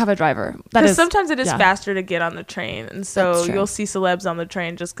 Like have a driver. That Because is sometimes it is yeah. faster to get on the train, and so That's true. you'll see celebs on the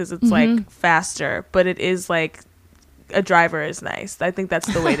train just because it's like faster, but it is like a driver is nice. I think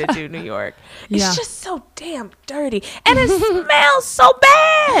that's the way to do New York. Yeah. It's just so damn dirty, and it smells so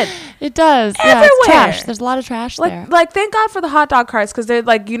bad. It does. Yeah, Everywhere. it's trash. There's a lot of trash there. Like thank God for the hot dog carts, because they're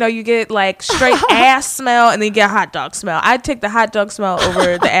like, you get like straight ass smell, and then you get hot dog smell. I'd take the hot dog smell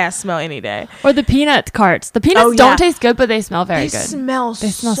over the ass smell any day. Or the peanut carts. The peanuts don't taste good, but they smell very good. They smell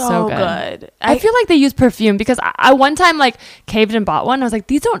so good. I feel like they use perfume, because I one time like caved and bought one. I was like,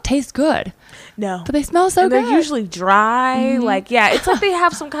 these don't taste good. No. But they smell so and good. they're usually dry. Like, yeah, it's like they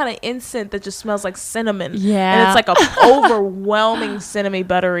have some kind of incense that just smells like cinnamon. Yeah. And it's like a overwhelming cinnamon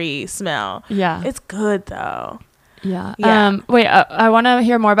buttery smell. Yeah. It's good though. Yeah. Yeah. Wait, I want to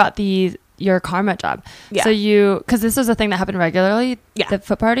hear more about your karma job. Yeah. So because this was a thing that happened regularly. Yeah. The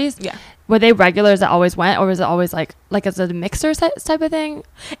foot parties. Yeah. Were they regulars that always went, or was it always like as a mixer type of thing?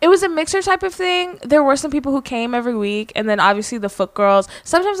 It was a mixer type of thing. There were some people who came every week, and then obviously the foot girls.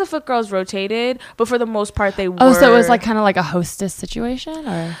 Sometimes the foot girls rotated, but for the most part they were. Oh, so it was like kind of like a hostess situation,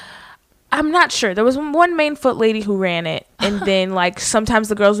 or? I'm not sure. There was one main foot lady who ran it, and then like sometimes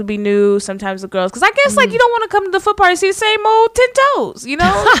the girls would be new, sometimes the girls, because I guess like you don't want to come to the foot party see the same old 10 toes,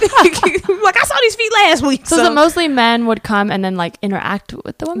 like I saw these feet last week. So mostly men would come and then like interact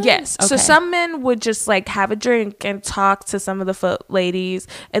with the women? Yes. So Okay. some men would just like have a drink and talk to some of the foot ladies,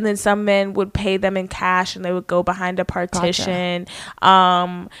 and then some men would pay them in cash, and they would go behind a partition,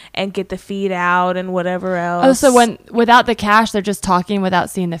 and get the feet out and whatever else. Oh, so without the cash, they're just talking without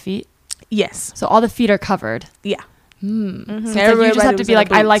seeing the feet? Yes. So all the feet are covered. Yeah. So it's like you Everybody just have to was be in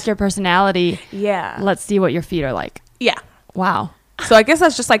like, a I booth. like your personality. Yeah. Let's see what your feet are like. Yeah. Wow. So I guess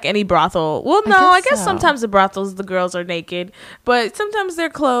that's just like any brothel. Well, no, I guess so. sometimes the brothels, the girls are naked, but sometimes they're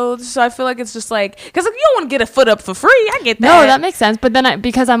clothed. So I feel like it's just like, because like, you don't want to get a foot up for free. I get that. No, that makes sense. But then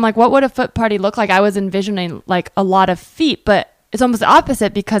because I'm like, what would a foot party look like? I was envisioning like a lot of feet, but it's almost the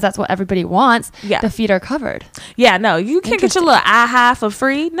opposite because that's what everybody wants. Yeah. The feet are covered. Yeah, no, you can't get your little eye for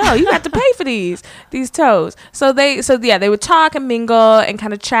free. No, you have to pay for these toes. So they would talk and mingle and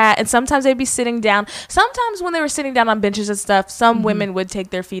kind of chat, and sometimes they'd be sitting down. Sometimes when they were sitting down on benches and stuff, some women would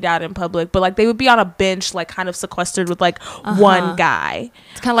take their feet out in public, but like they would be on a bench, like kind of sequestered with like one guy.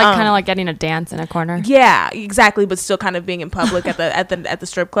 It's kind of like getting a dance in a corner. Yeah, exactly, but still kind of being in public at the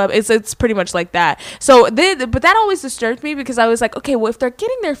strip club. It's pretty much like that. So but that always disturbed me because I was like, okay, well, if they're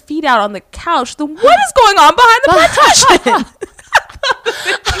getting their feet out on the couch, then what is going on behind the partition?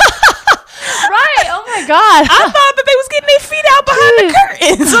 Right. Oh my God. I thought that they was getting their feet out behind the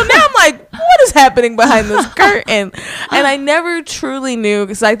curtain. So now I'm like, what is happening behind this curtain? And I never truly knew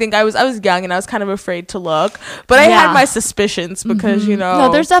because I think I was young and I was kind of afraid to look. But I had my suspicions because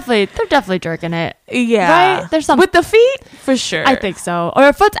no, they're definitely jerking it. Yeah. Right. There's some with the feet for sure. I think so. Or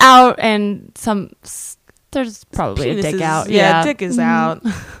a foot's out and there's probably a dick out. Yeah, dick is out.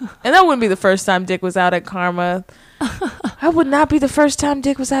 And that wouldn't be the first time dick was out at Karma. That would not be the first time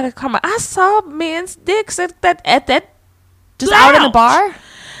dick was out at Karma. I saw men's dicks at that just lounge. out in the bar.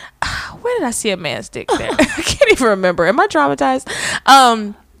 Where did I see a man's dick there? I can't even remember. Am I traumatized?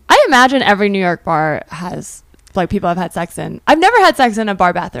 I imagine every New York bar has like people have had sex in. I've never had sex in a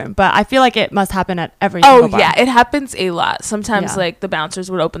bar bathroom, but I feel like it must happen at every single bar. Yeah, it happens a lot. Sometimes like the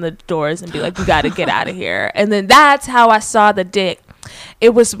bouncers would open the doors and be like, you got to get out of here. And then that's how I saw the dick.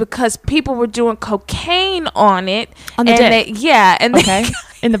 It was because people were doing cocaine on it. On the dick? Okay.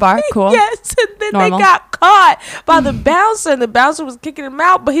 In the bar? Cool. Yes, and then Normal. they got caught by the bouncer, and the bouncer was kicking him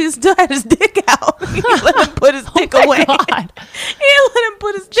out, but he still had his dick out. He let him put his dick away. God. He let him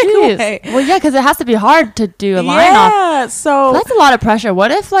put his dick away. Well, yeah, because it has to be hard to do a line off. Yeah, so that's a lot of pressure. What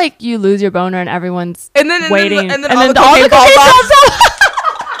if like you lose your boner and everyone's waiting, and then all the cocaine falls off?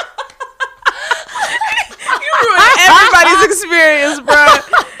 You ruined everybody's experience, bro.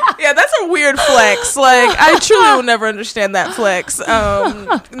 Yeah, that's a weird flex. Like, I truly will never understand that flex.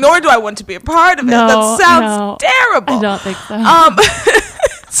 Nor do I want to be a part of it. That sounds terrible. I don't think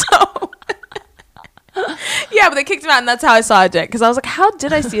so. So, yeah, but they kicked him out, and that's how I saw a dick. Because I was like, how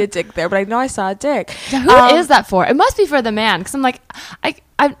did I see a dick there? But I know I saw a dick. Yeah, who is that for? It must be for the man. Because I'm like,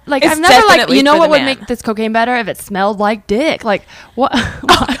 I've never like, you know what would make this cocaine better if it smelled like dick? Like, what? Oh,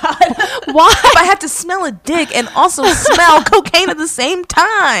 God. Why? If I have to smell a dick and also smell cocaine at the same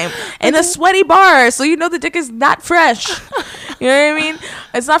time in a sweaty bar, so you know the dick is not fresh. You know what I mean?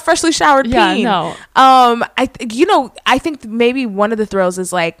 It's not freshly showered peen. No. I think maybe one of the thrills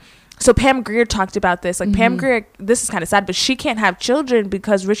is like, so Pam Grier talked about this. Like Pam Grier, this is kind of sad, but she can't have children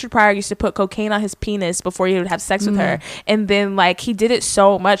because Richard Pryor used to put cocaine on his penis before he would have sex with her, and then like he did it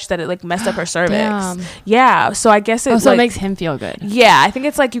so much that it like messed up her cervix. Damn. Yeah, so I guess it it makes him feel good. Yeah, I think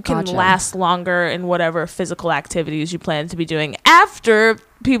it's like you can last longer in whatever physical activities you plan to be doing after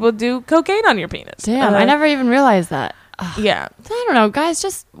people do cocaine on your penis. Damn, I never even realized that. Yeah, I don't know, guys.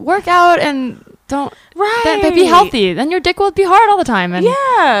 Just work out and don't be healthy. Then your dick will be hard all the time. And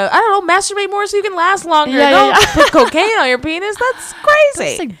I don't know, masturbate more so you can last longer. Don't put cocaine on your penis. That's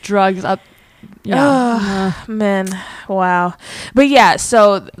crazy. It's like drugs up. Man, wow. But yeah,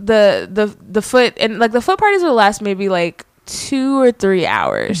 so the foot and like the foot parties would last maybe like 2 or 3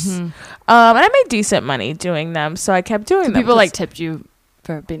 hours. And I made decent money doing them, so I kept doing them. People like tipped you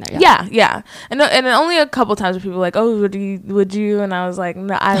for being there. Yeah. And only a couple times where people were like, oh, would you? And I was like,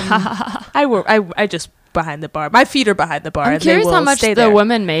 no, I just behind the bar. My feet are behind the bar. I'm curious how much the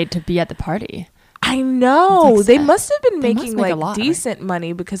women made to be at the party. I know. Like they must have been making make like decent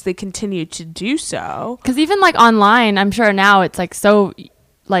money because they continue to do so. Because even like online, I'm sure now it's like so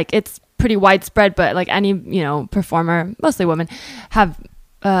like it's pretty widespread, but like any, performer, mostly women, have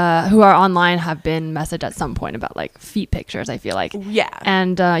who are online have been messaged at some point about like feet pictures, I feel like. Yeah.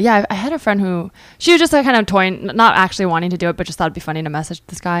 And I had a friend who she was just like kind of toying, not actually wanting to do it, but just thought it'd be funny to message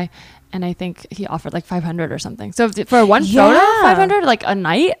this guy. And I think he offered like $500 or something. So for one photo, $500 like a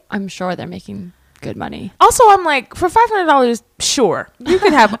night, I'm sure they're making good money. Also, I'm like, for $500, sure, you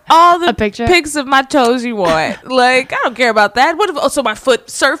can have all the pics of my toes you want. Like, I don't care about that. What if also my foot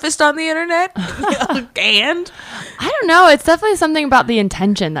surfaced on the internet? And I don't know. It's definitely something about the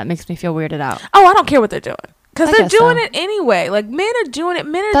intention that makes me feel weirded out. Oh, I don't care what they're doing because they're doing it anyway. Like men are doing it.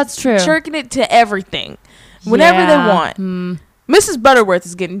 Men are That's true. jerking it to everything, whenever they want. Mrs. Butterworth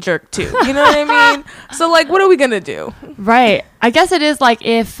is getting jerked too. You know what I mean? So like, what are we gonna do? Right. I guess it is like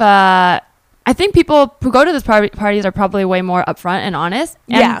if I think people who go to these parties are probably way more upfront and honest,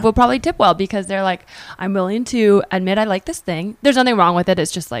 and will probably tip well because they're like, I'm willing to admit I like this thing. There's nothing wrong with it.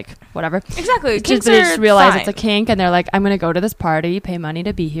 It's just like whatever. Exactly. They just realize it's a kink, and they're like, I'm going to go to this party, pay money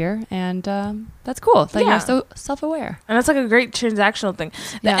to be here, and that's cool. Like you're so self-aware, and that's like a great transactional thing.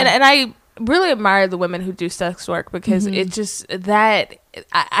 Yeah. And I really admire the women who do sex work because it just that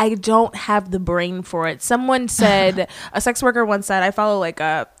I don't have the brain for it. Someone said a sex worker once said, I follow like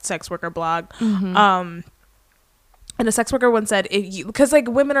a sex worker blog, and a sex worker once said, because like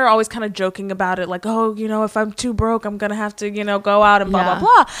women are always kind of joking about it, like, oh, you know, if I'm too broke, I'm gonna have to, you know, go out and blah blah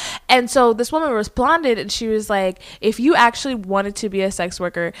blah. And so this woman responded, and she was like, if you actually wanted to be a sex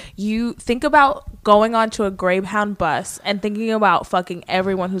worker, you think about going onto a Greyhound bus and thinking about fucking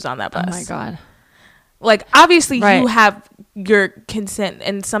everyone who's on that bus. Oh my god. Like, obviously you have your consent,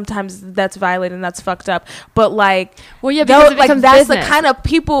 and sometimes that's violated and that's fucked up, but like, well, yeah, because like that's business. the kind of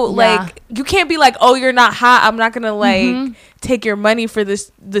people like, you can't be like, oh, you're not hot, I'm not gonna like take your money for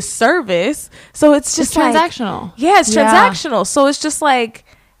this service. So it's just like, transactional. It's transactional. So it's just like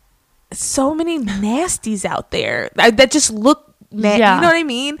so many nasties out there that just look you know what I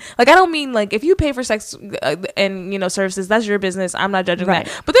mean? Like, I don't mean like, if you pay for sex and, you know, services, that's your business. I'm not judging that.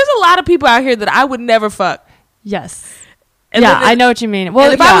 But there's a lot of people out here that I would never fuck. Yes. And I know what you mean.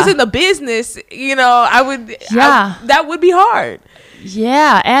 Well, if I was in the business, you know, I would. That would be hard.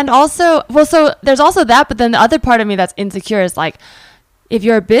 Yeah, and also, well, so there's also that, but then the other part of me that's insecure is like, if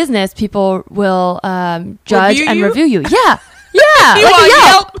you're a business, people will judge and review you. Yeah, yeah. You like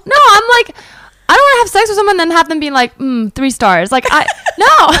Yelp? No, I'm like, I don't want to have sex with someone and then have them being like 3 stars. Like,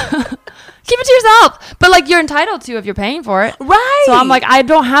 no. Keep it to yourself. But like, you're entitled to if you're paying for it. Right. So I'm like, I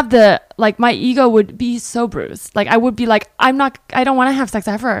don't have the, like, my ego would be so bruised. Like, I would be like, I don't want to have sex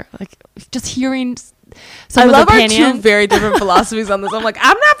ever. Like, just hearing some I love our opinions. 2 very different philosophies on this. I'm like,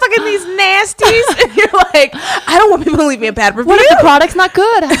 I'm not fucking these nasties. And you're like, I don't want people to leave me a bad review. What if the product's not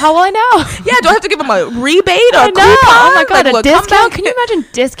good? How will I know? Yeah, do I have to give them a rebate or a coupon? Oh my god, like, a discount? Can you imagine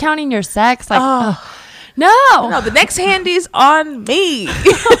discounting your sex? Like, no, the next handy's on me.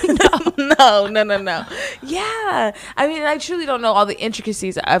 No. Yeah, I mean, I truly don't know all the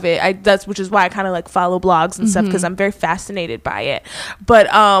intricacies of it. Which is why I kind of like follow blogs and stuff, because I'm very fascinated by it. But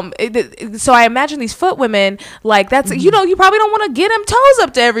so I imagine these foot women, like, that's you know, you probably don't want to get them toes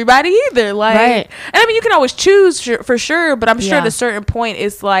up to everybody either. Like, and I mean, you can always choose for sure, but I'm sure at a certain point,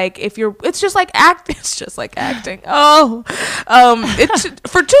 it's like, it's just like acting. It's just like acting. It's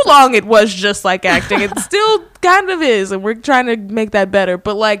for too long. It was just like acting. It still kind of is, and we're trying to make that better.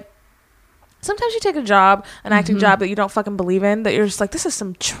 But like, sometimes you take a job, an acting job that you don't fucking believe in, that you're just like, this is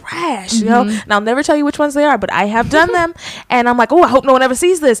some trash, you know? And I'll never tell you which ones they are, but I have done them. And I'm like, oh, I hope no one ever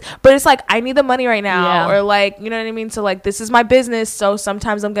sees this. But it's like, I need the money right now. Or like, you know what I mean? So like, this is my business. So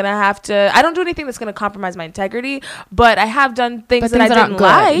sometimes I'm going to have to, I don't do anything that's going to compromise my integrity, but I have done things that I didn't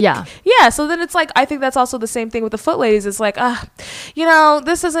like. Yeah. So then it's like, I think that's also the same thing with the foot ladies. It's like, you know,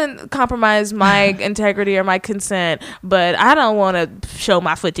 this doesn't compromise my integrity or my consent, but I don't want to show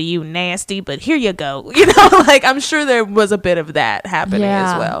my foot to you, nasty, but here you go. You know, like, I'm sure there was a bit of that happening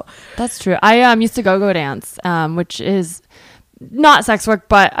as well. That's true. I used to go dance, which is not sex work,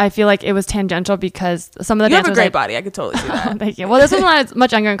 but I feel like it was tangential because some of the dancers, have a great body. I could totally see that. Thank you. Well, this was when I was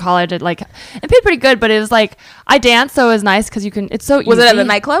much younger in college. It paid pretty good, but it was like, I danced, so it was nice because it's so easy. Was it at a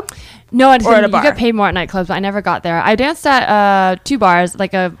nightclub? No, I didn't. Or at a bar? You get paid more at nightclubs, but I never got there. I danced at 2 bars,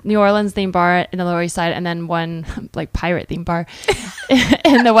 like a New Orleans themed bar in the Lower East Side, and then one like pirate themed bar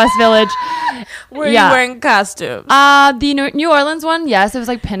in the West Village. Were you wearing costumes? The New Orleans one, yes, it was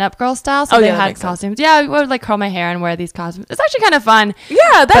like pinup girl style, so they had costumes. Yeah, I would like curl my hair and wear these costumes. It's actually kind of fun.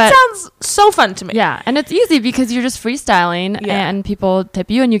 Yeah, that sounds so fun to me. Yeah, and it's easy because you're just freestyling, and people tip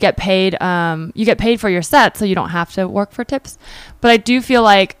you, and you get paid. You get paid for your set, so you don't have to work for tips. But I do feel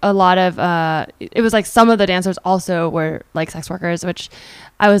like a lot of it was like some of the dancers also were like sex workers, which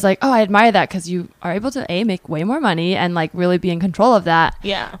I was like, oh, I admire that because you are able to make way more money and like really be in control of that.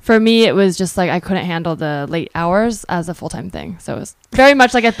 Yeah. For me, it was just like I couldn't handle the late hours as a full-time thing, so it was very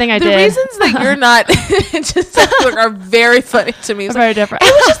much like a thing I did. The reasons that you're not just sex work are very funny to me. Very different. It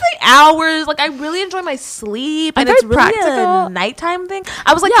was just the hours. Like, I really enjoy my sleep, and it's really practical. a nighthime thing.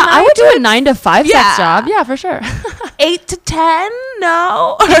 I was like, yeah, I would do a 9 to 5 sex job. Yeah, for sure. 8 to 10?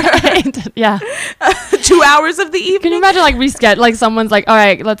 No. Yeah. 2 hours of the evening. Can you imagine like reschedule? Like someone's like, all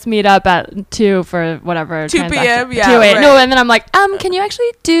right, let's meet up at 2 for whatever. 2 p.m. Yeah. 2 a.m. Right. No, and then I'm like, can you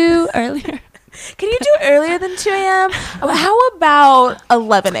actually do earlier? Can you do earlier than 2 a.m.? How about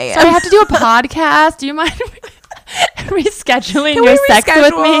 11 a.m.? So I have to do a podcast. Do you mind rescheduling your sex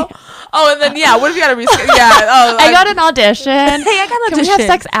with me? Oh, and then what if you got to reschedule? Yeah. Oh, I got an audition. Hey, I got an audition. Can we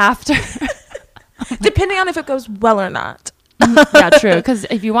have sex after? Depending on if it goes well or not. Yeah, true. Because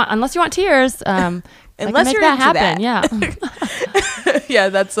unless you want tears, unless you're that into happen. Yeah. Yeah,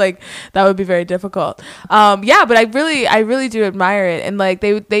 that's like, that would be very difficult. Yeah, but I really do admire it. And like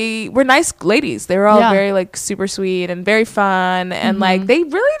they were nice ladies. They were all very like super sweet and very fun. And like they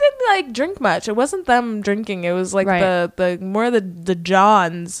really didn't like drink much. It wasn't them drinking. It was like the more the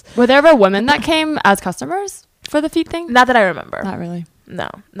Johns. Were there ever women that came as customers for the feet thing? Not that I remember. Not really. No,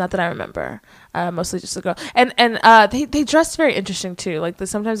 not that I remember. Mostly just a girl. And they dressed very interesting too. Like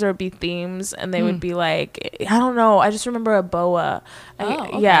sometimes there would be themes, and they would be like, I don't know. I just remember a boa.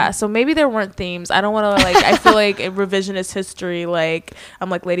 Okay. Yeah. So maybe there weren't themes. I don't want to like. I feel like a revisionist history. Like I'm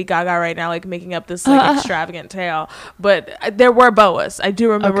like Lady Gaga right now, like making up this like extravagant tale. But there were boas. I do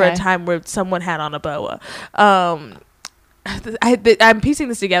remember a time where someone had on a boa. I'm piecing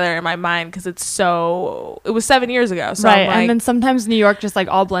this together in my mind because it was 7 years ago, so right. Like, and then sometimes New York just like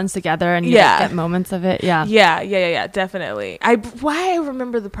all blends together, and you get moments of it. Yeah, definitely. Why I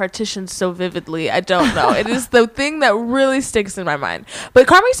remember the partition so vividly, I don't know. It is the thing that really sticks in my mind. But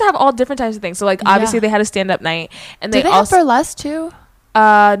Karma used to have all different types of things. So like obviously they had a stand-up night, and they also have burlesque too.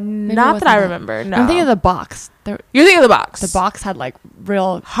 Not that I remember. No, I'm thinking of the box. You're thinking of the box. The box had like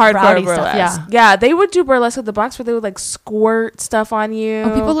real hardcore burlesque stuff. Yeah, they would do burlesque at the box where they would like squirt stuff on you.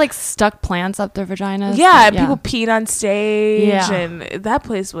 Oh, people like stuck plants up their vaginas. Yeah, and people peed on stage. Yeah. And that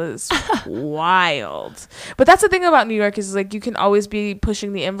place was wild. But that's the thing about New York is like you can always be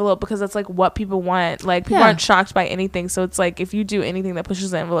pushing the envelope because that's like what people want. Like people aren't shocked by anything. So it's like if you do anything that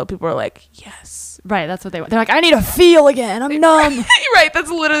pushes the envelope, people are like, yes. Right, that's what they want. They're like, I need to feel again. I'm numb. Right, that's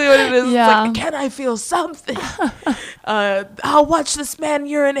literally what it is. Yeah. It's like, can I feel something? I'll watch this man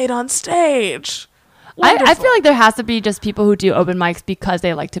urinate on stage. I feel like there has to be just people who do open mics because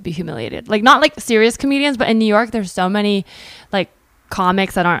they like to be humiliated. Like not like serious comedians, but in New York, there's so many like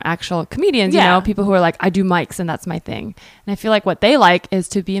comics that aren't actual comedians, you know, people who are like, I do mics and that's my thing. And I feel like what they like is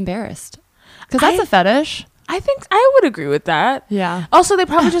to be embarrassed because that's a fetish. I think I would agree with that. Yeah. Also, they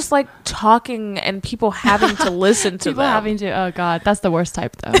probably just like talking and people having to listen to people them. having to. Oh God, that's the worst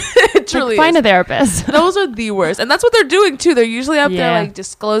type though. It truly find is. a therapist. Those are the worst, and that's what they're doing too. They're usually up there Yeah. like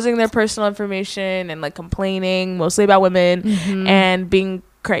disclosing their personal information and like complaining, mostly about women and being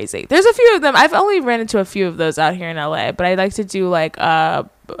crazy. There's a few of them. I've only ran into a few of those out here in LA, but I like to do like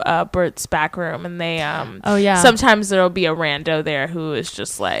Bert's back room, and they sometimes there'll be a rando there who is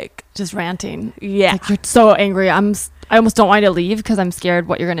just like ranting. Yeah, like, you're so angry. I almost don't want you to leave because I'm scared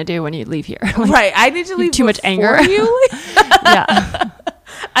what you're gonna do when you leave here. Like, right, I need to leave too much anger. You Yeah,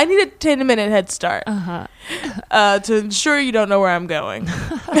 I need a 10-minute head start to ensure you don't know where I'm going.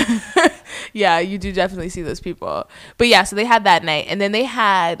 Yeah, you do definitely see those people. But yeah, so they had that night, and then they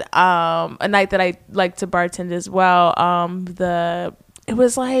had a night that I like to bartend as well. It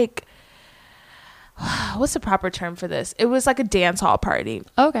was like, what's the proper term for this? It was like a dance hall party.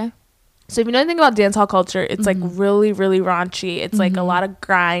 okay. So if you know anything about dance hall culture, it's like really, really raunchy. It's like a lot of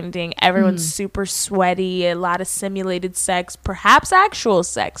grinding. Everyone's super sweaty. A lot of simulated sex, perhaps actual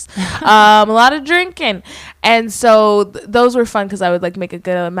sex. A lot of drinking. And so those were fun because I would like make a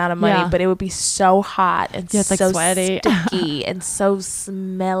good amount of money, but it would be so hot and it's so like sweaty, sticky and so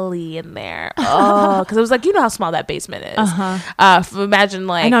smelly in there. Oh, because it was like, you know how small that basement is. Imagine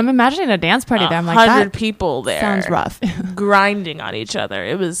like, I know, I'm imagining a dance party there. I'm like, 100 people there. Sounds rough. Grinding on each other.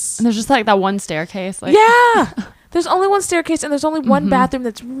 It was. And there's just like that one staircase. Like, yeah. There's only one staircase and there's only one bathroom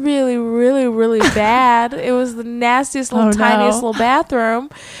that's really, really, really bad. It was the nastiest little tiniest little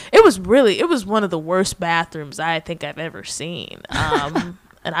bathroom. It was one of the worst bathrooms I think I've ever seen.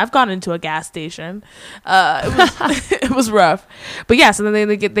 And I've gone into a gas station. It was rough. But yeah, so then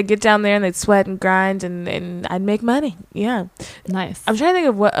they get down there and they'd sweat and grind and I'd make money. Yeah. Nice. I'm trying to think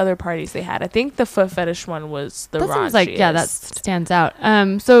of what other parties they had. I think the foot fetish one was the raunchiest. Seems like, yeah, that stands out.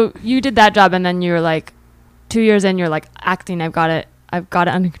 So you did that job and then you're like 2 years in, you're like acting. I've got it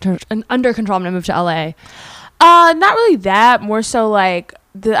under control. I'm gonna move to LA. Not really that. More so like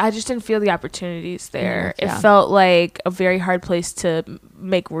I just didn't feel the opportunities there. Yeah. It felt like a very hard place to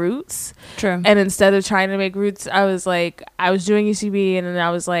make roots. True. And instead of trying to make roots, I was doing UCB, and then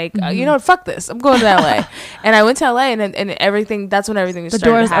I was like, you know what, fuck this, I'm going to LA. And I went to LA, and everything. That's when everything started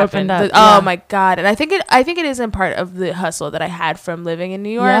doors to happen. opened up. Oh my God! And I think it is in part of the hustle that I had from living in New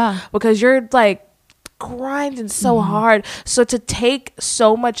York, because you're like grinding so hard, so to take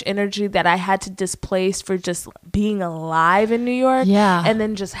so much energy that I had to displace for just being alive in New York, and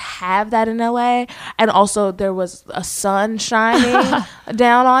then just have that in LA, and also there was a sun shining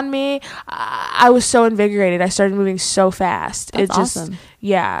down on me. I was so invigorated. I started moving so fast. That's awesome.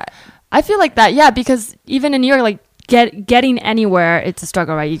 Yeah, I feel like that, because even in New York, like getting anywhere, it's a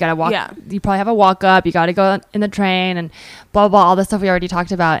struggle, right? You gotta walk. Yeah. You probably have a walk up. You gotta go in the train and blah blah, all the stuff we already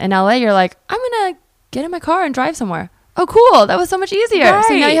talked about. In LA, you're like, I'm gonna get in my car and drive somewhere. Oh, cool. That was so much easier. Right.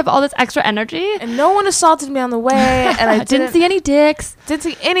 So now you have all this extra energy. And no one assaulted me on the way. And I didn't see any dicks. Didn't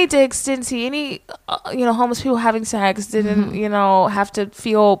see any dicks. Didn't see any, homeless people having sex. Didn't, have to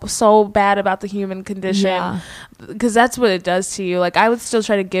feel so bad about the human condition. Yeah. Because that's what it does to you. Like, I would still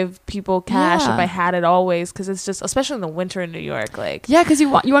try to give people cash if I had it always. Because it's just, especially in the winter in New York. Like, yeah, because you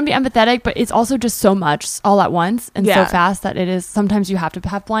want to be empathetic, but it's also just so much all at once and so fast that it is, sometimes you have to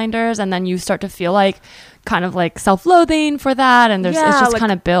have blinders, and then you start to feel like kind of like self-loathing for that, and it's just like,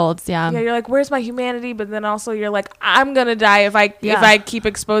 kind of builds. Yeah, you're like, where's my humanity? But then also you're like, I'm gonna die if I keep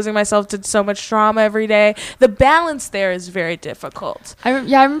exposing myself to so much trauma every day. The balance there is very difficult. I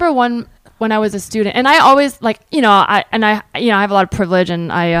remember when I was a student, and I always I have a lot of privilege,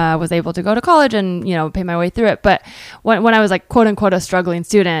 and I was able to go to college and pay my way through it. But when I was like quote unquote a struggling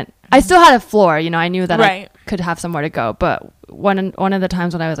student, I still had a floor. I knew that I could have somewhere to go. But one of the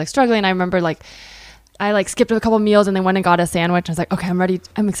times when I was like struggling, I remember like I like skipped a couple meals and then went and got a sandwich. I was like, okay, I'm ready.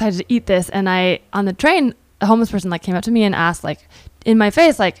 I'm excited to eat this. And on the train, a homeless person like came up to me and asked like in my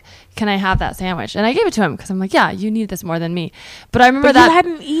face, like, can I have that sandwich? And I gave it to him because I'm like, yeah, you need this more than me. But I remember that you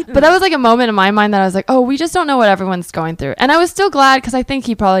hadn't eaten. But that was like a moment in my mind that I was like, oh, we just don't know what everyone's going through. And I was still glad because I think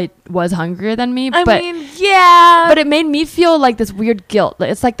he probably was hungrier than me. But it made me feel like this weird guilt.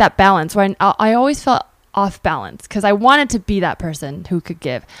 It's like that balance where I always felt off balance because I wanted to be that person who could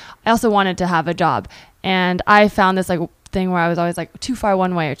give. I also wanted to have a job. And I found this like thing where I was always like too far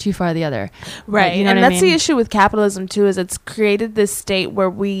one way or too far the other. Right. Like, and that's the issue with capitalism too, is it's created this state where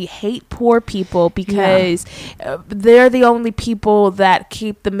we hate poor people because they're the only people that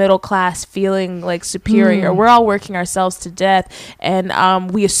keep the middle class feeling like superior. We're all working ourselves to death,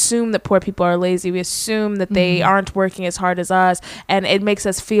 and we assume that poor people are lazy. We assume that they aren't working as hard as us, and it makes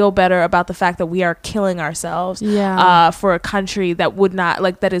us feel better about the fact that we are killing ourselves for a country that would not,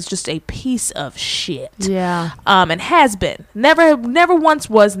 like, that is just a piece of shit. Yeah. And has been never once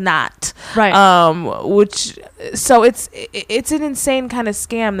was not right. So it's an insane kind of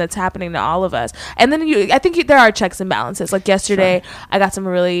scam that's happening to all of us. And then I think there are checks and balances. Like yesterday, I got some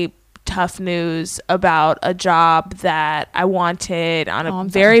really tough news about a job that I wanted on a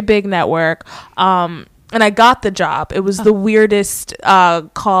very big network. And I got the job. It was the weirdest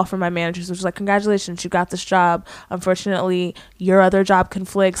call from my managers, which was like, congratulations, you got this job. Unfortunately, your other job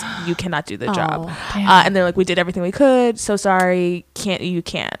conflicts. You cannot do the job. And they're like, we did everything we could. So sorry. You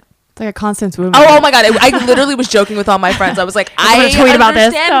can't. It's like a constant movement. Oh my God. I literally was joking with all my friends. I was like, I tweet about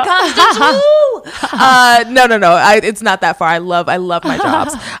this. No. It's not that far. I love my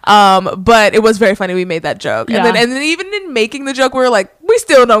jobs. But it was very funny. We made that joke. Yeah. And then even in making the joke, we were like, we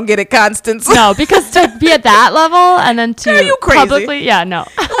still don't get it, Constance. No, because to be at that level and then to you crazy. Publicly, no.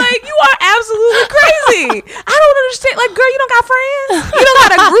 Like, you are absolutely crazy. I don't understand. Like, girl, you don't got friends? You don't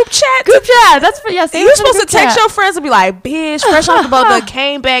got a group chat? Yes. You're supposed to text your friends and be like, bitch, fresh off the boat, I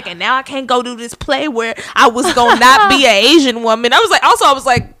came back and now I can't go do this play where I was going to not be an Asian woman. I was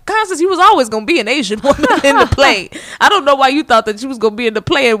like, Constance, you was always going to be an Asian woman in the play. I don't know why you thought that you was going to be in the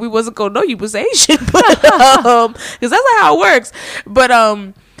play and we wasn't going to know you was Asian. But, because that's like how it works. But,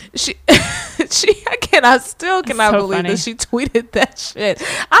 she I still cannot believe funny. That she tweeted that shit.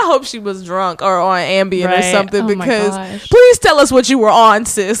 I hope she was drunk or on Ambien or something, because please tell us what you were on,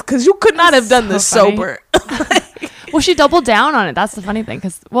 sis, because you could not have done this sober. Well, she doubled down on it. That's the funny thing,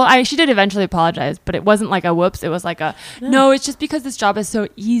 because she did eventually apologize, but it wasn't like a whoops. It was like no, it's just because this job is so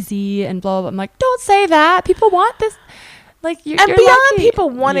easy and blah blah blah. I'm like, don't say that. People want this. Like, you're beyond lucky. People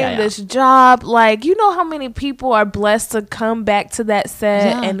wanting this job, like, you know how many people are blessed to come back to that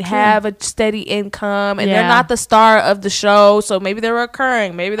set and have a steady income, and they're not the star of the show, so maybe they're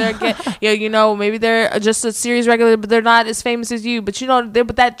recurring, maybe they're maybe they're just a series regular, but they're not as famous as you, but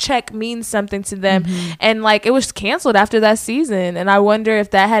but that check means something to them, and like, it was canceled after that season, and I wonder if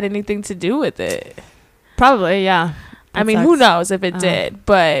that had anything to do with it. Probably, yeah. I mean, who knows if it did,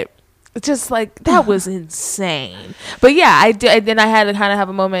 but just like, that was insane. But yeah, I did. Then I had to kind of have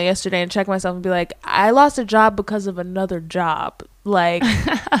a moment yesterday and check myself and be like, I lost a job because of another job. Like,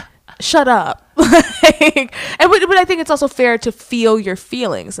 shut up. But I think it's also fair to feel your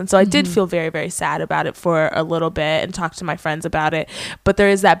feelings, and so I did feel very, very sad about it for a little bit and talk to my friends about it. But there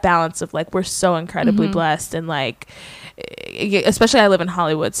is that balance of like, we're so incredibly blessed, and like, especially I live in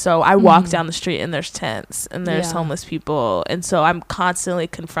Hollywood, so I walk down the street and there's tents and there's homeless people, and so I'm constantly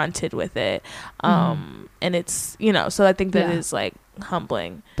confronted with it, and it's, so I think that is like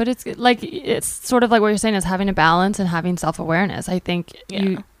humbling. But it's like, it's sort of like what you're saying is having a balance and having self-awareness. I think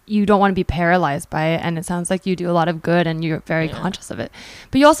you don't want to be paralyzed by it. And it sounds like you do a lot of good and you're very conscious of it.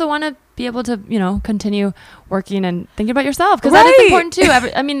 But you also want to be able to, continue working and thinking about yourself, because that is important too.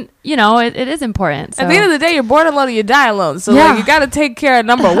 I mean, it is important. So. At the end of the day, you're born alone and you die alone. So like, you got to take care of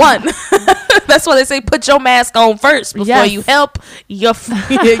number one. That's why they say put your mask on first before you help your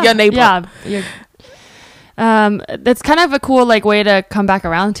neighbor. Yeah. That's kind of a cool way to come back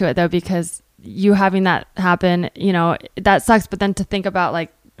around to it though, because you having that happen, that sucks. But then to think about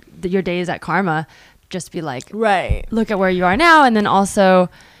your days at Karma, just be look at where you are now. And then also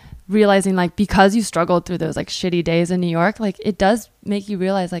realizing because you struggled through those shitty days in New York, it does make you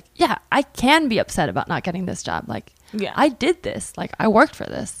realize I can be upset about not getting this job. I did this, I worked for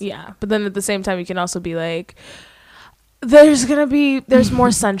this. Yeah. But then at the same time, you can also be there's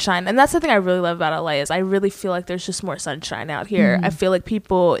more sunshine. And that's the thing I really love about LA is I really feel like there's just more sunshine out here. I feel like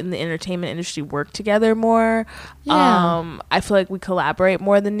people in the entertainment industry work together more. I feel like we collaborate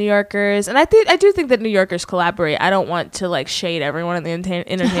more than New Yorkers. And I do think that New Yorkers collaborate. I don't want to shade everyone in the entertainment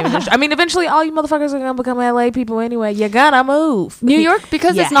industry. I mean, eventually all you motherfuckers are going to become LA people anyway. You gotta move. New York,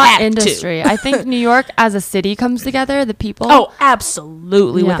 because it's not industry. I think New York as a city comes together, the people. Oh,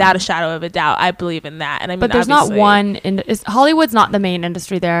 absolutely. Without a shadow of a doubt. I believe in that. And I mean, but there's not one Hollywood's not the main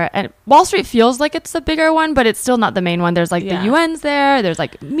industry there, and Wall Street feels like it's the bigger one, but it's still not the main one. There's the UN's there, there's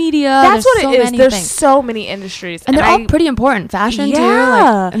media. That's what it is. There's so many industries, and they're all pretty important. Fashion too,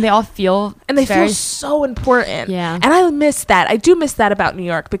 and they all feel feel so important. Yeah, and I miss that. I do miss that about New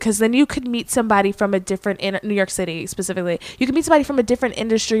York, because then you could meet somebody from a different New York City specifically. You could meet somebody from a different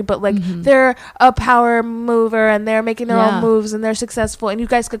industry, but they're a power mover and they're making their own moves and they're successful, and you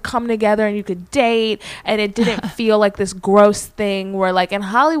guys could come together and you could date, and it didn't feel like this gross thing where in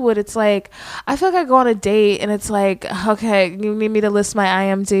Hollywood it's I feel like I go on a date and it's okay, you need me to list my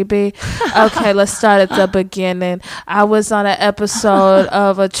IMDb? Okay, let's start at the beginning. I was on an episode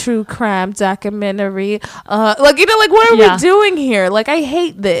of a true crime documentary. What are we doing here? I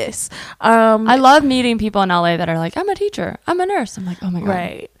hate this. I love meeting people in LA that are I'm a teacher, I'm a nurse. I'm oh my god.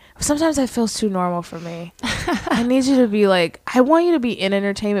 Right. Sometimes that feels too normal for me. I need you to be I want you to be in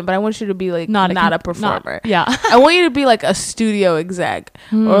entertainment, but I want you to be not a performer. I want you to be a studio exec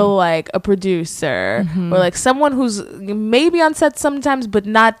or a producer or someone who's maybe on set sometimes, but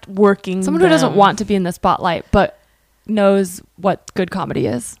not working. Someone who doesn't want to be in the spotlight, but knows what good comedy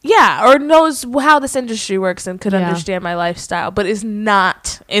is. Yeah, or knows how this industry works and could understand my lifestyle, but is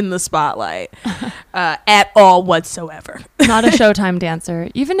not in the spotlight at all whatsoever. Not a Showtime dancer,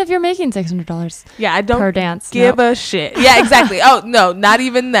 even if you're making $600. Yeah, I don't per dance. Give a shit. Yeah, exactly. Oh no, not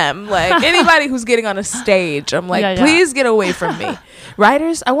even them. Anybody who's getting on a stage, I'm please get away from me.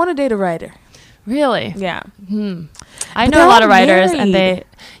 Writers, I want to date a writer. Really? Yeah. I know a lot of writers, and a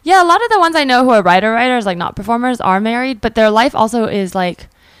lot of the ones I know who are writers, not performers, are married, but their life also is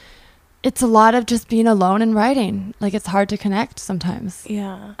it's a lot of just being alone and writing. It's hard to connect sometimes.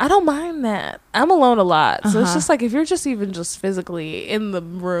 Yeah. I don't mind that. I'm alone a lot. So it's just if you're just even just physically in the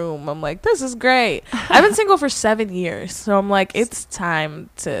room, I'm this is great. I've been single for 7 years. So I'm it's time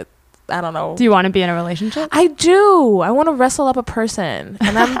to, I don't know. Do you want to be in a relationship? I do. I want to wrestle up a person,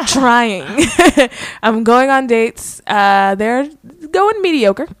 and I'm trying. I'm going on dates. They're going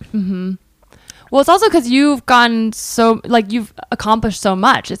mediocre. Mm-hmm. Well, it's also because you've gone you've accomplished so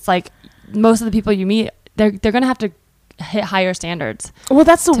much. It's most of the people you meet, they're going to have to hit higher standards. Well,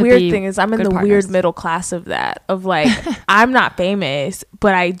 that's the weird thing is I'm in the weird middle class of that. Of I'm not famous,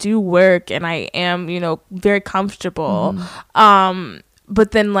 but I do work, and I am, very comfortable.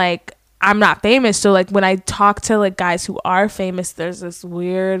 But then I'm not famous, so when I talk to guys who are famous, there's this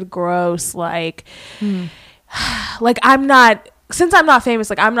weird, gross I'm not, since I'm not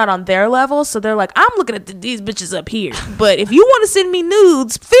famous, I'm not on their level, so they're I'm looking at these bitches up here, but if you want to send me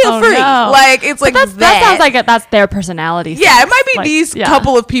nudes, feel free. No. It's that sounds like that's their personality. Yeah, it might be these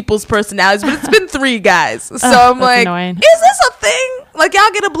couple of people's personalities, but it's been 3 guys, so I'm annoying. Is this a thing?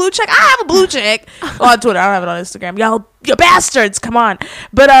 Y'all get a blue check? I have a blue check on Twitter. I don't have it on Instagram. Y'all, you bastards, come on.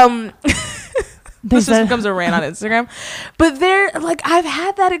 But this just becomes a rant on Instagram. But they're I've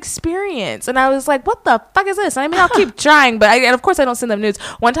had that experience, and I was what the fuck is this? And I mean, I'll keep trying, but and of course I don't send them nudes.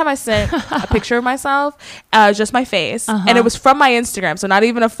 One time I sent a picture of myself, just my face, and it was from my Instagram, so not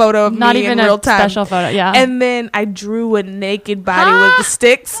even a photo of me in real time. Special photo, yeah. And then I drew a naked body with the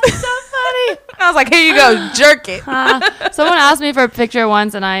sticks. That's so funny. I was here you go, jerk it. Someone asked me for a picture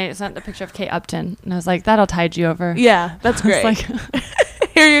once, and I sent a picture of Kate Upton, and I was that'll tide you over. Yeah, that's great.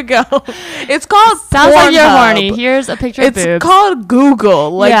 Here you go. It's called Sounds like you're horny. Here's a picture of boobs. It's called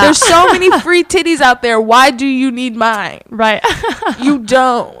Google. There's so many free titties out there. Why do you need mine? Right. You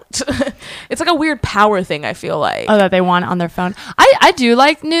don't. It's like a weird power thing, I feel like. Oh, that they want on their phone. I do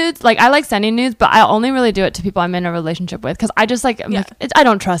like nudes. Like, I like sending nudes, but I only really do it to people I'm in a relationship with, because I just like, I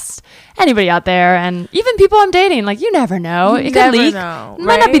don't trust anybody out there, and even people I'm dating. Like, you never know. It could leak. Know, it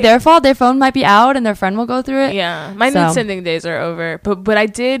might not be their fault. Their phone might be out, and their friend will go through it. Yeah, my nude sending days are over. But I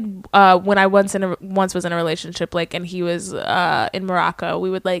did when I once was in a relationship, like, and he was in Morocco. We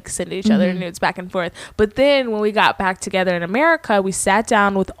would like send each other nudes back and forth. But then when we got back together in America, we sat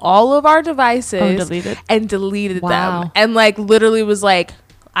down with all of our devices and deleted them, and like literally was like,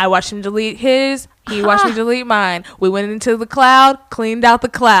 I watched him delete his, he watched me delete mine. We went into the cloud, cleaned out the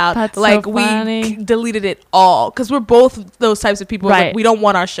cloud. That's like, so funny. we deleted it all, because we're both those types of people. Right. Like, we don't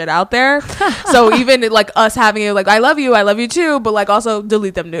want our shit out there. So even like us having it, like, I love you too, but like also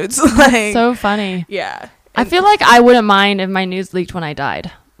delete them nudes. Like, so funny. Yeah. I feel like I wouldn't mind if my nudes leaked when I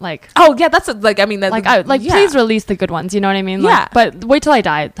died. Like, oh yeah, that's please release the good ones. You know what I mean? Like, yeah. But wait till I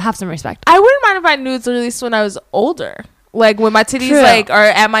die. Have some respect. I wouldn't mind if my nudes were released when I was older. Like, when my titties like are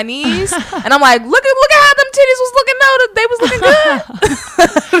at my knees, and I'm like, look at how them titties was looking. No, they was looking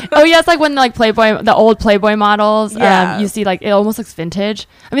good. Oh yeah, it's like when like Playboy, the old Playboy models. Yeah. You see like it almost looks vintage.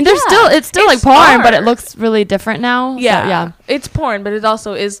 I mean, it's still like porn, art, but it looks really different now. Yeah, so, yeah. It's porn, but it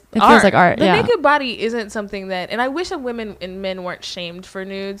also is. It feels like art. The yeah. naked body isn't something that, and I wish that women and men weren't shamed for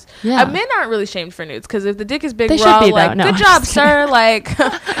nudes. Yeah. Men aren't really shamed for nudes, because if the dick is big, They we're should all be, like, though. No, good I'm job, just sir. Like,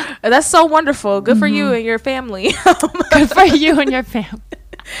 that's so wonderful. Good for you and your family. Good for you and your family.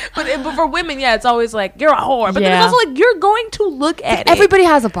 But for women, yeah, it's always like, you're a whore. But then Yeah. it's also like, you're going to look at it. Everybody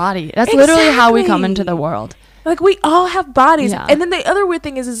has a body. That's literally how we come into the world. Like, we all have bodies. Yeah. And then the other weird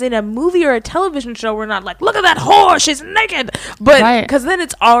thing is in a movie or a television show, we're not like, look at that whore, she's naked. But because then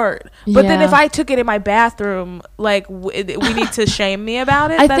it's art. But then if I took it in my bathroom, like, we need to shame me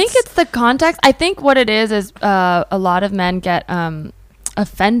about it. I think it's the context. I think what it is a lot of men get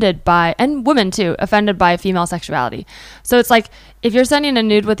offended by, and women too, offended by female sexuality. So it's like, if you're sending a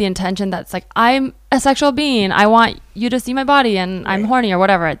nude with the intention that's like, I'm a sexual being, I want you to see my body and I'm horny or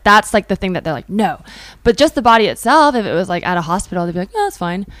whatever, that's like the thing that they're like, no. But just the body itself, if it was like at a hospital, they'd be like, no, it's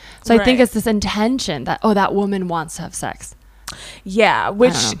fine. So I think it's this intention that, oh, that woman wants to have sex. Yeah,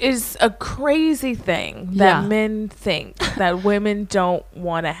 which is a crazy thing that men think that women don't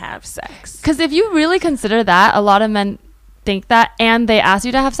want to have sex. Because if you really consider that, a lot of men think that, and they ask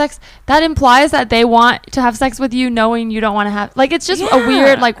you to have sex, that implies that they want to have sex with you knowing you don't want to have, like, it's just a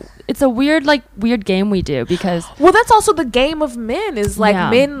weird, like, it's a weird game we do, because well, that's also the game of men, is like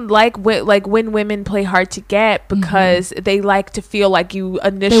men like when women play hard to get, because they like to feel like you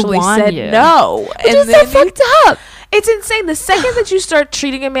initially said no, which is so fucked up. It's insane. The second that you start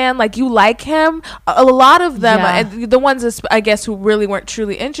treating a man like you like him, a lot of them, and the ones I guess who really weren't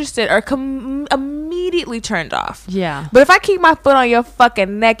truly interested, are immediately turned off. Yeah. But if I keep my foot on your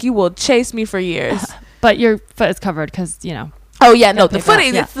fucking neck, you will chase me for years. But your foot is covered because, you know. Oh yeah, no, the foot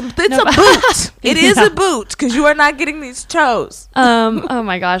is it's a boot. It is a boot, because you are not getting these toes. Oh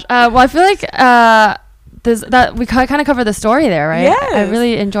my gosh. Well, I feel like we kind of covered the story there, right? Yes. I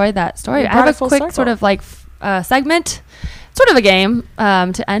really enjoyed that story. I have a quick sort of like segment, sort of a game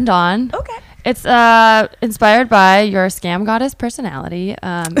to end on. Okay. It's inspired by your scam goddess personality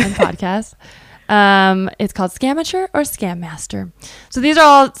and podcast. It's called Scamateur or Scam Master. So these are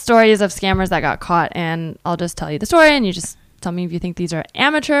all stories of scammers that got caught, and I'll just tell you the story, and you just tell me if you think these are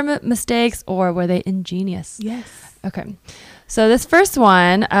amateur mistakes or were they ingenious. Yes. Okay. So this first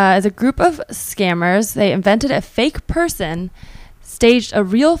one is a group of scammers. They invented a fake person, staged a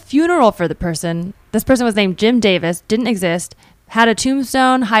real funeral for the person. This person was named Jim Davis, didn't exist, had a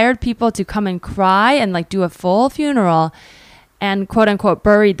tombstone, hired people to come and cry and like do a full funeral, and quote unquote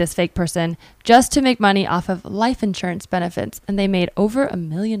buried this fake person just to make money off of life insurance benefits. And they made over $1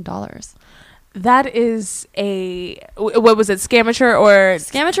 million. That is what was it? Scamateur or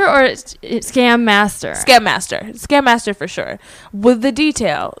Scam Master? Scam Master. Scam Master for sure. With the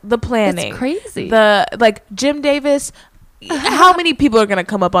detail, the planning. It's crazy. The like Jim Davis. How many people are going to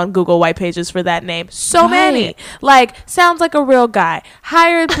come up on Google white pages for that name? So many. Like, sounds like a real guy.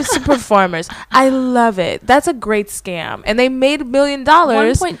 Hired some performers. I love it. That's a great scam. And they made $1 million.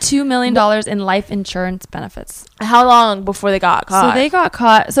 $1.2 million in life insurance benefits. How long before they got caught? So they got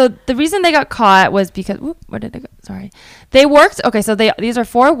caught. So the reason they got caught was because, where did they go? Sorry. They worked. Okay, so these are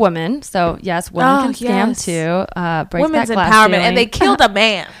 4 women. So yes, women can scam too. Break Women's that glass empowerment. ceiling. And they killed a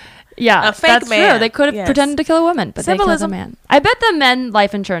man. Yeah, a fake that's man. True. They could have pretended to kill a woman, but Symbolism. they killed a man. I bet the men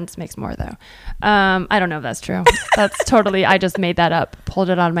life insurance makes more though. I don't know if that's true. That's totally. I just made that up. Pulled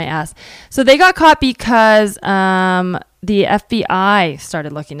it out of my ass. So they got caught because the FBI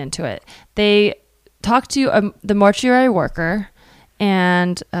started looking into it. They talked to the mortuary worker,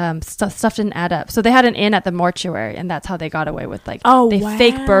 and stuff didn't add up. So they had an in at the mortuary, and that's how they got away with like they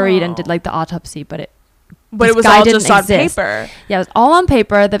fake buried and did like the autopsy, but it was all just on paper. Yeah, it was all on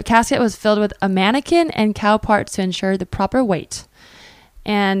paper. The casket was filled with a mannequin and cow parts to ensure the proper weight.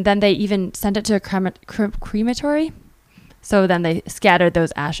 And then they even sent it to a crematory. So then they scattered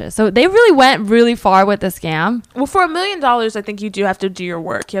those ashes. So they really went really far with the scam. Well, for $1 million, I think you do have to do your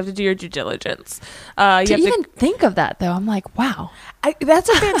work. You have to do your due diligence. Think of that, though, I'm like, wow. That's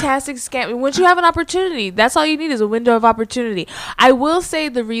a fantastic scam. Once you have an opportunity, that's all you need is a window of opportunity. I will say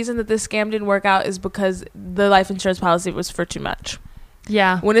the reason that this scam didn't work out is because the life insurance policy was for too much.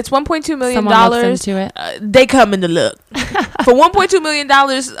 Yeah. When it's $1.2 million, they come in to look. For $1.2 million,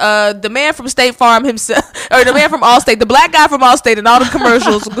 the man from State Farm himself, or the man from Allstate, the black guy from Allstate and all the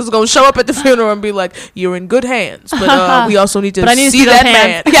commercials was going to show up at the funeral and be like, you're in good hands. But we also need to see that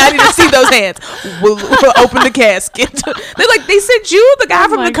man. Yeah, I need to see those hands. We'll open the casket. They're like, they sent you, the guy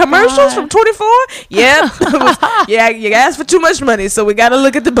from the commercials from 24? Yeah. Yeah, you asked for too much money, so we got to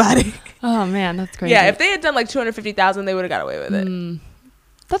look at the body. Oh, man, that's crazy. Yeah, if they had done like $250,000, they would have got away with it.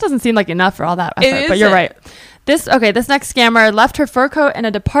 That doesn't seem like enough for all that effort, but you're right. This next scammer left her fur coat in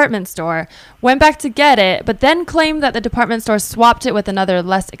a department store, went back to get it, but then claimed that the department store swapped it with another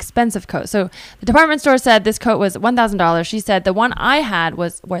less expensive coat. So the department store said this coat was $1,000. She said the one I had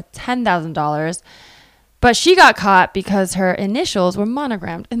was worth $10,000, but she got caught because her initials were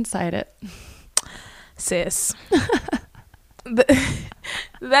monogrammed inside it. Sis.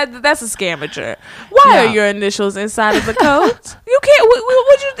 That's a scamager. Why are your initials inside of the coat? You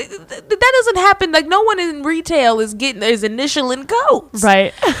can't. That doesn't happen. Like, no one in retail is getting his initial in coats.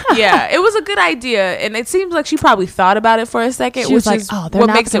 Right. Yeah, it was a good idea, and it seems like she probably thought about it for a second. She was like, "Oh, they're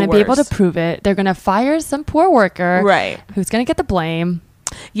not going to be able to prove it. They're going to fire some poor worker, right? Who's going to get the blame."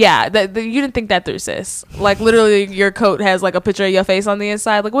 Yeah, you didn't think that through, sis. Like, literally, your coat has like a picture of your face on the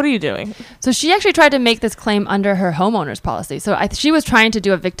inside. Like, what are you doing? So she actually tried to make this claim under her homeowner's policy. So she was trying to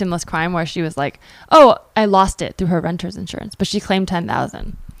do a victimless crime where she was like, "Oh, I lost it through her renter's insurance," but she claimed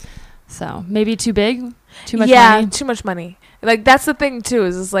 $10,000. So maybe too big, too much money. Yeah, too much money. Like, that's the thing too.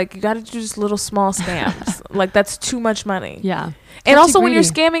 Is it's like you got to do just little small scams. Like, that's too much money. Yeah. And also, when you're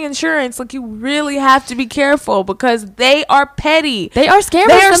scamming insurance, like, you really have to be careful because they are petty. They are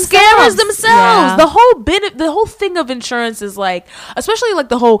scammers themselves. Yeah. The whole thing of insurance is like, especially like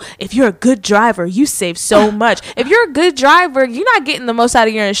the whole, if you're a good driver, you save so much. If you're a good driver, you're not getting the most out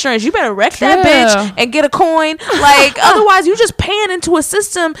of your insurance. You better wreck that bitch and get a coin. Like, otherwise, you just paying into a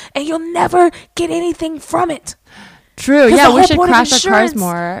system and you'll never get anything from it. True. Yeah, we should crash our cars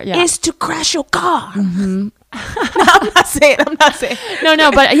more. Yeah. Is to crash your car. Mm-hmm. No, I'm not saying.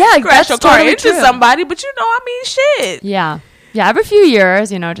 No, but yeah, crash your car into somebody. But shit. Yeah. Every few years,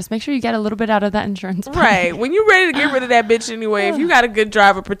 just make sure you get a little bit out of that insurance. Right. When you're ready to get rid of that bitch anyway, if you got a good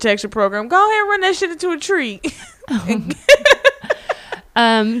driver protection program, go ahead and run that shit into a tree.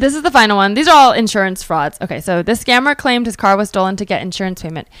 This is the final one. These are all insurance frauds. Okay, so this scammer claimed his car was stolen to get insurance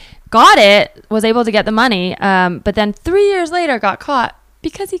payment. Got it, was able to get the money, but then 3 years later got caught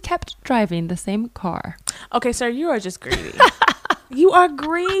because he kept driving the same car. Okay, sir, you are just greedy. You are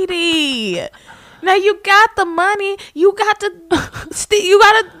greedy. Now you got the money. You got to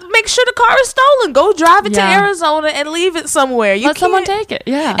make sure the car is stolen. Go drive it to Arizona and leave it somewhere. Let someone take it.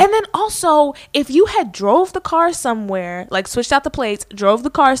 Yeah. And then also, if you had drove the car somewhere, like switched out the plates, drove the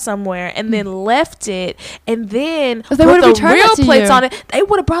car somewhere, and then left it, and then put the real plates on it, they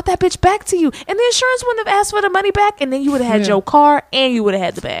would have brought that bitch back to you, and the insurance wouldn't have asked for the money back, and then you would have had your car and you would have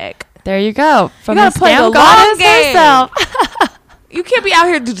had the bag. There you go. From you gotta play the long game. You can't be out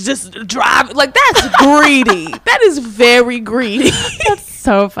here to just drive. Like, that's greedy. That is very greedy. That's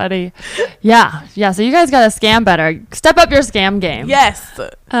so funny. Yeah. So you guys got to scam better. Step up your scam game. Yes.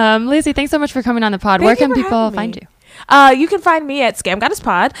 Laci, thanks so much for coming on the pod. Where can people find you? You can find me at Scam Goddess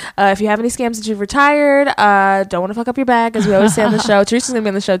Pod. If you have any scams that you've retired, don't want to fuck up your bag, as we always say on the show. Teresa's going to be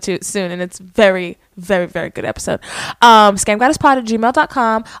on the show too soon, and it's very, very, very good episode.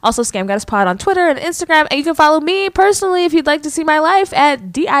 ScamGoddessPod@gmail.com. Also, Scam Goddess Pod on Twitter and Instagram. And you can follow me personally if you'd like to see my life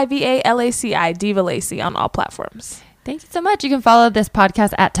at DIVALACI, Diva Laci, on all platforms. Thank you so much. You can follow this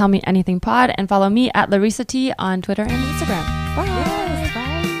podcast at Tell Me Anything Pod and follow me at Larissa T on Twitter and Instagram. Bye. Yes.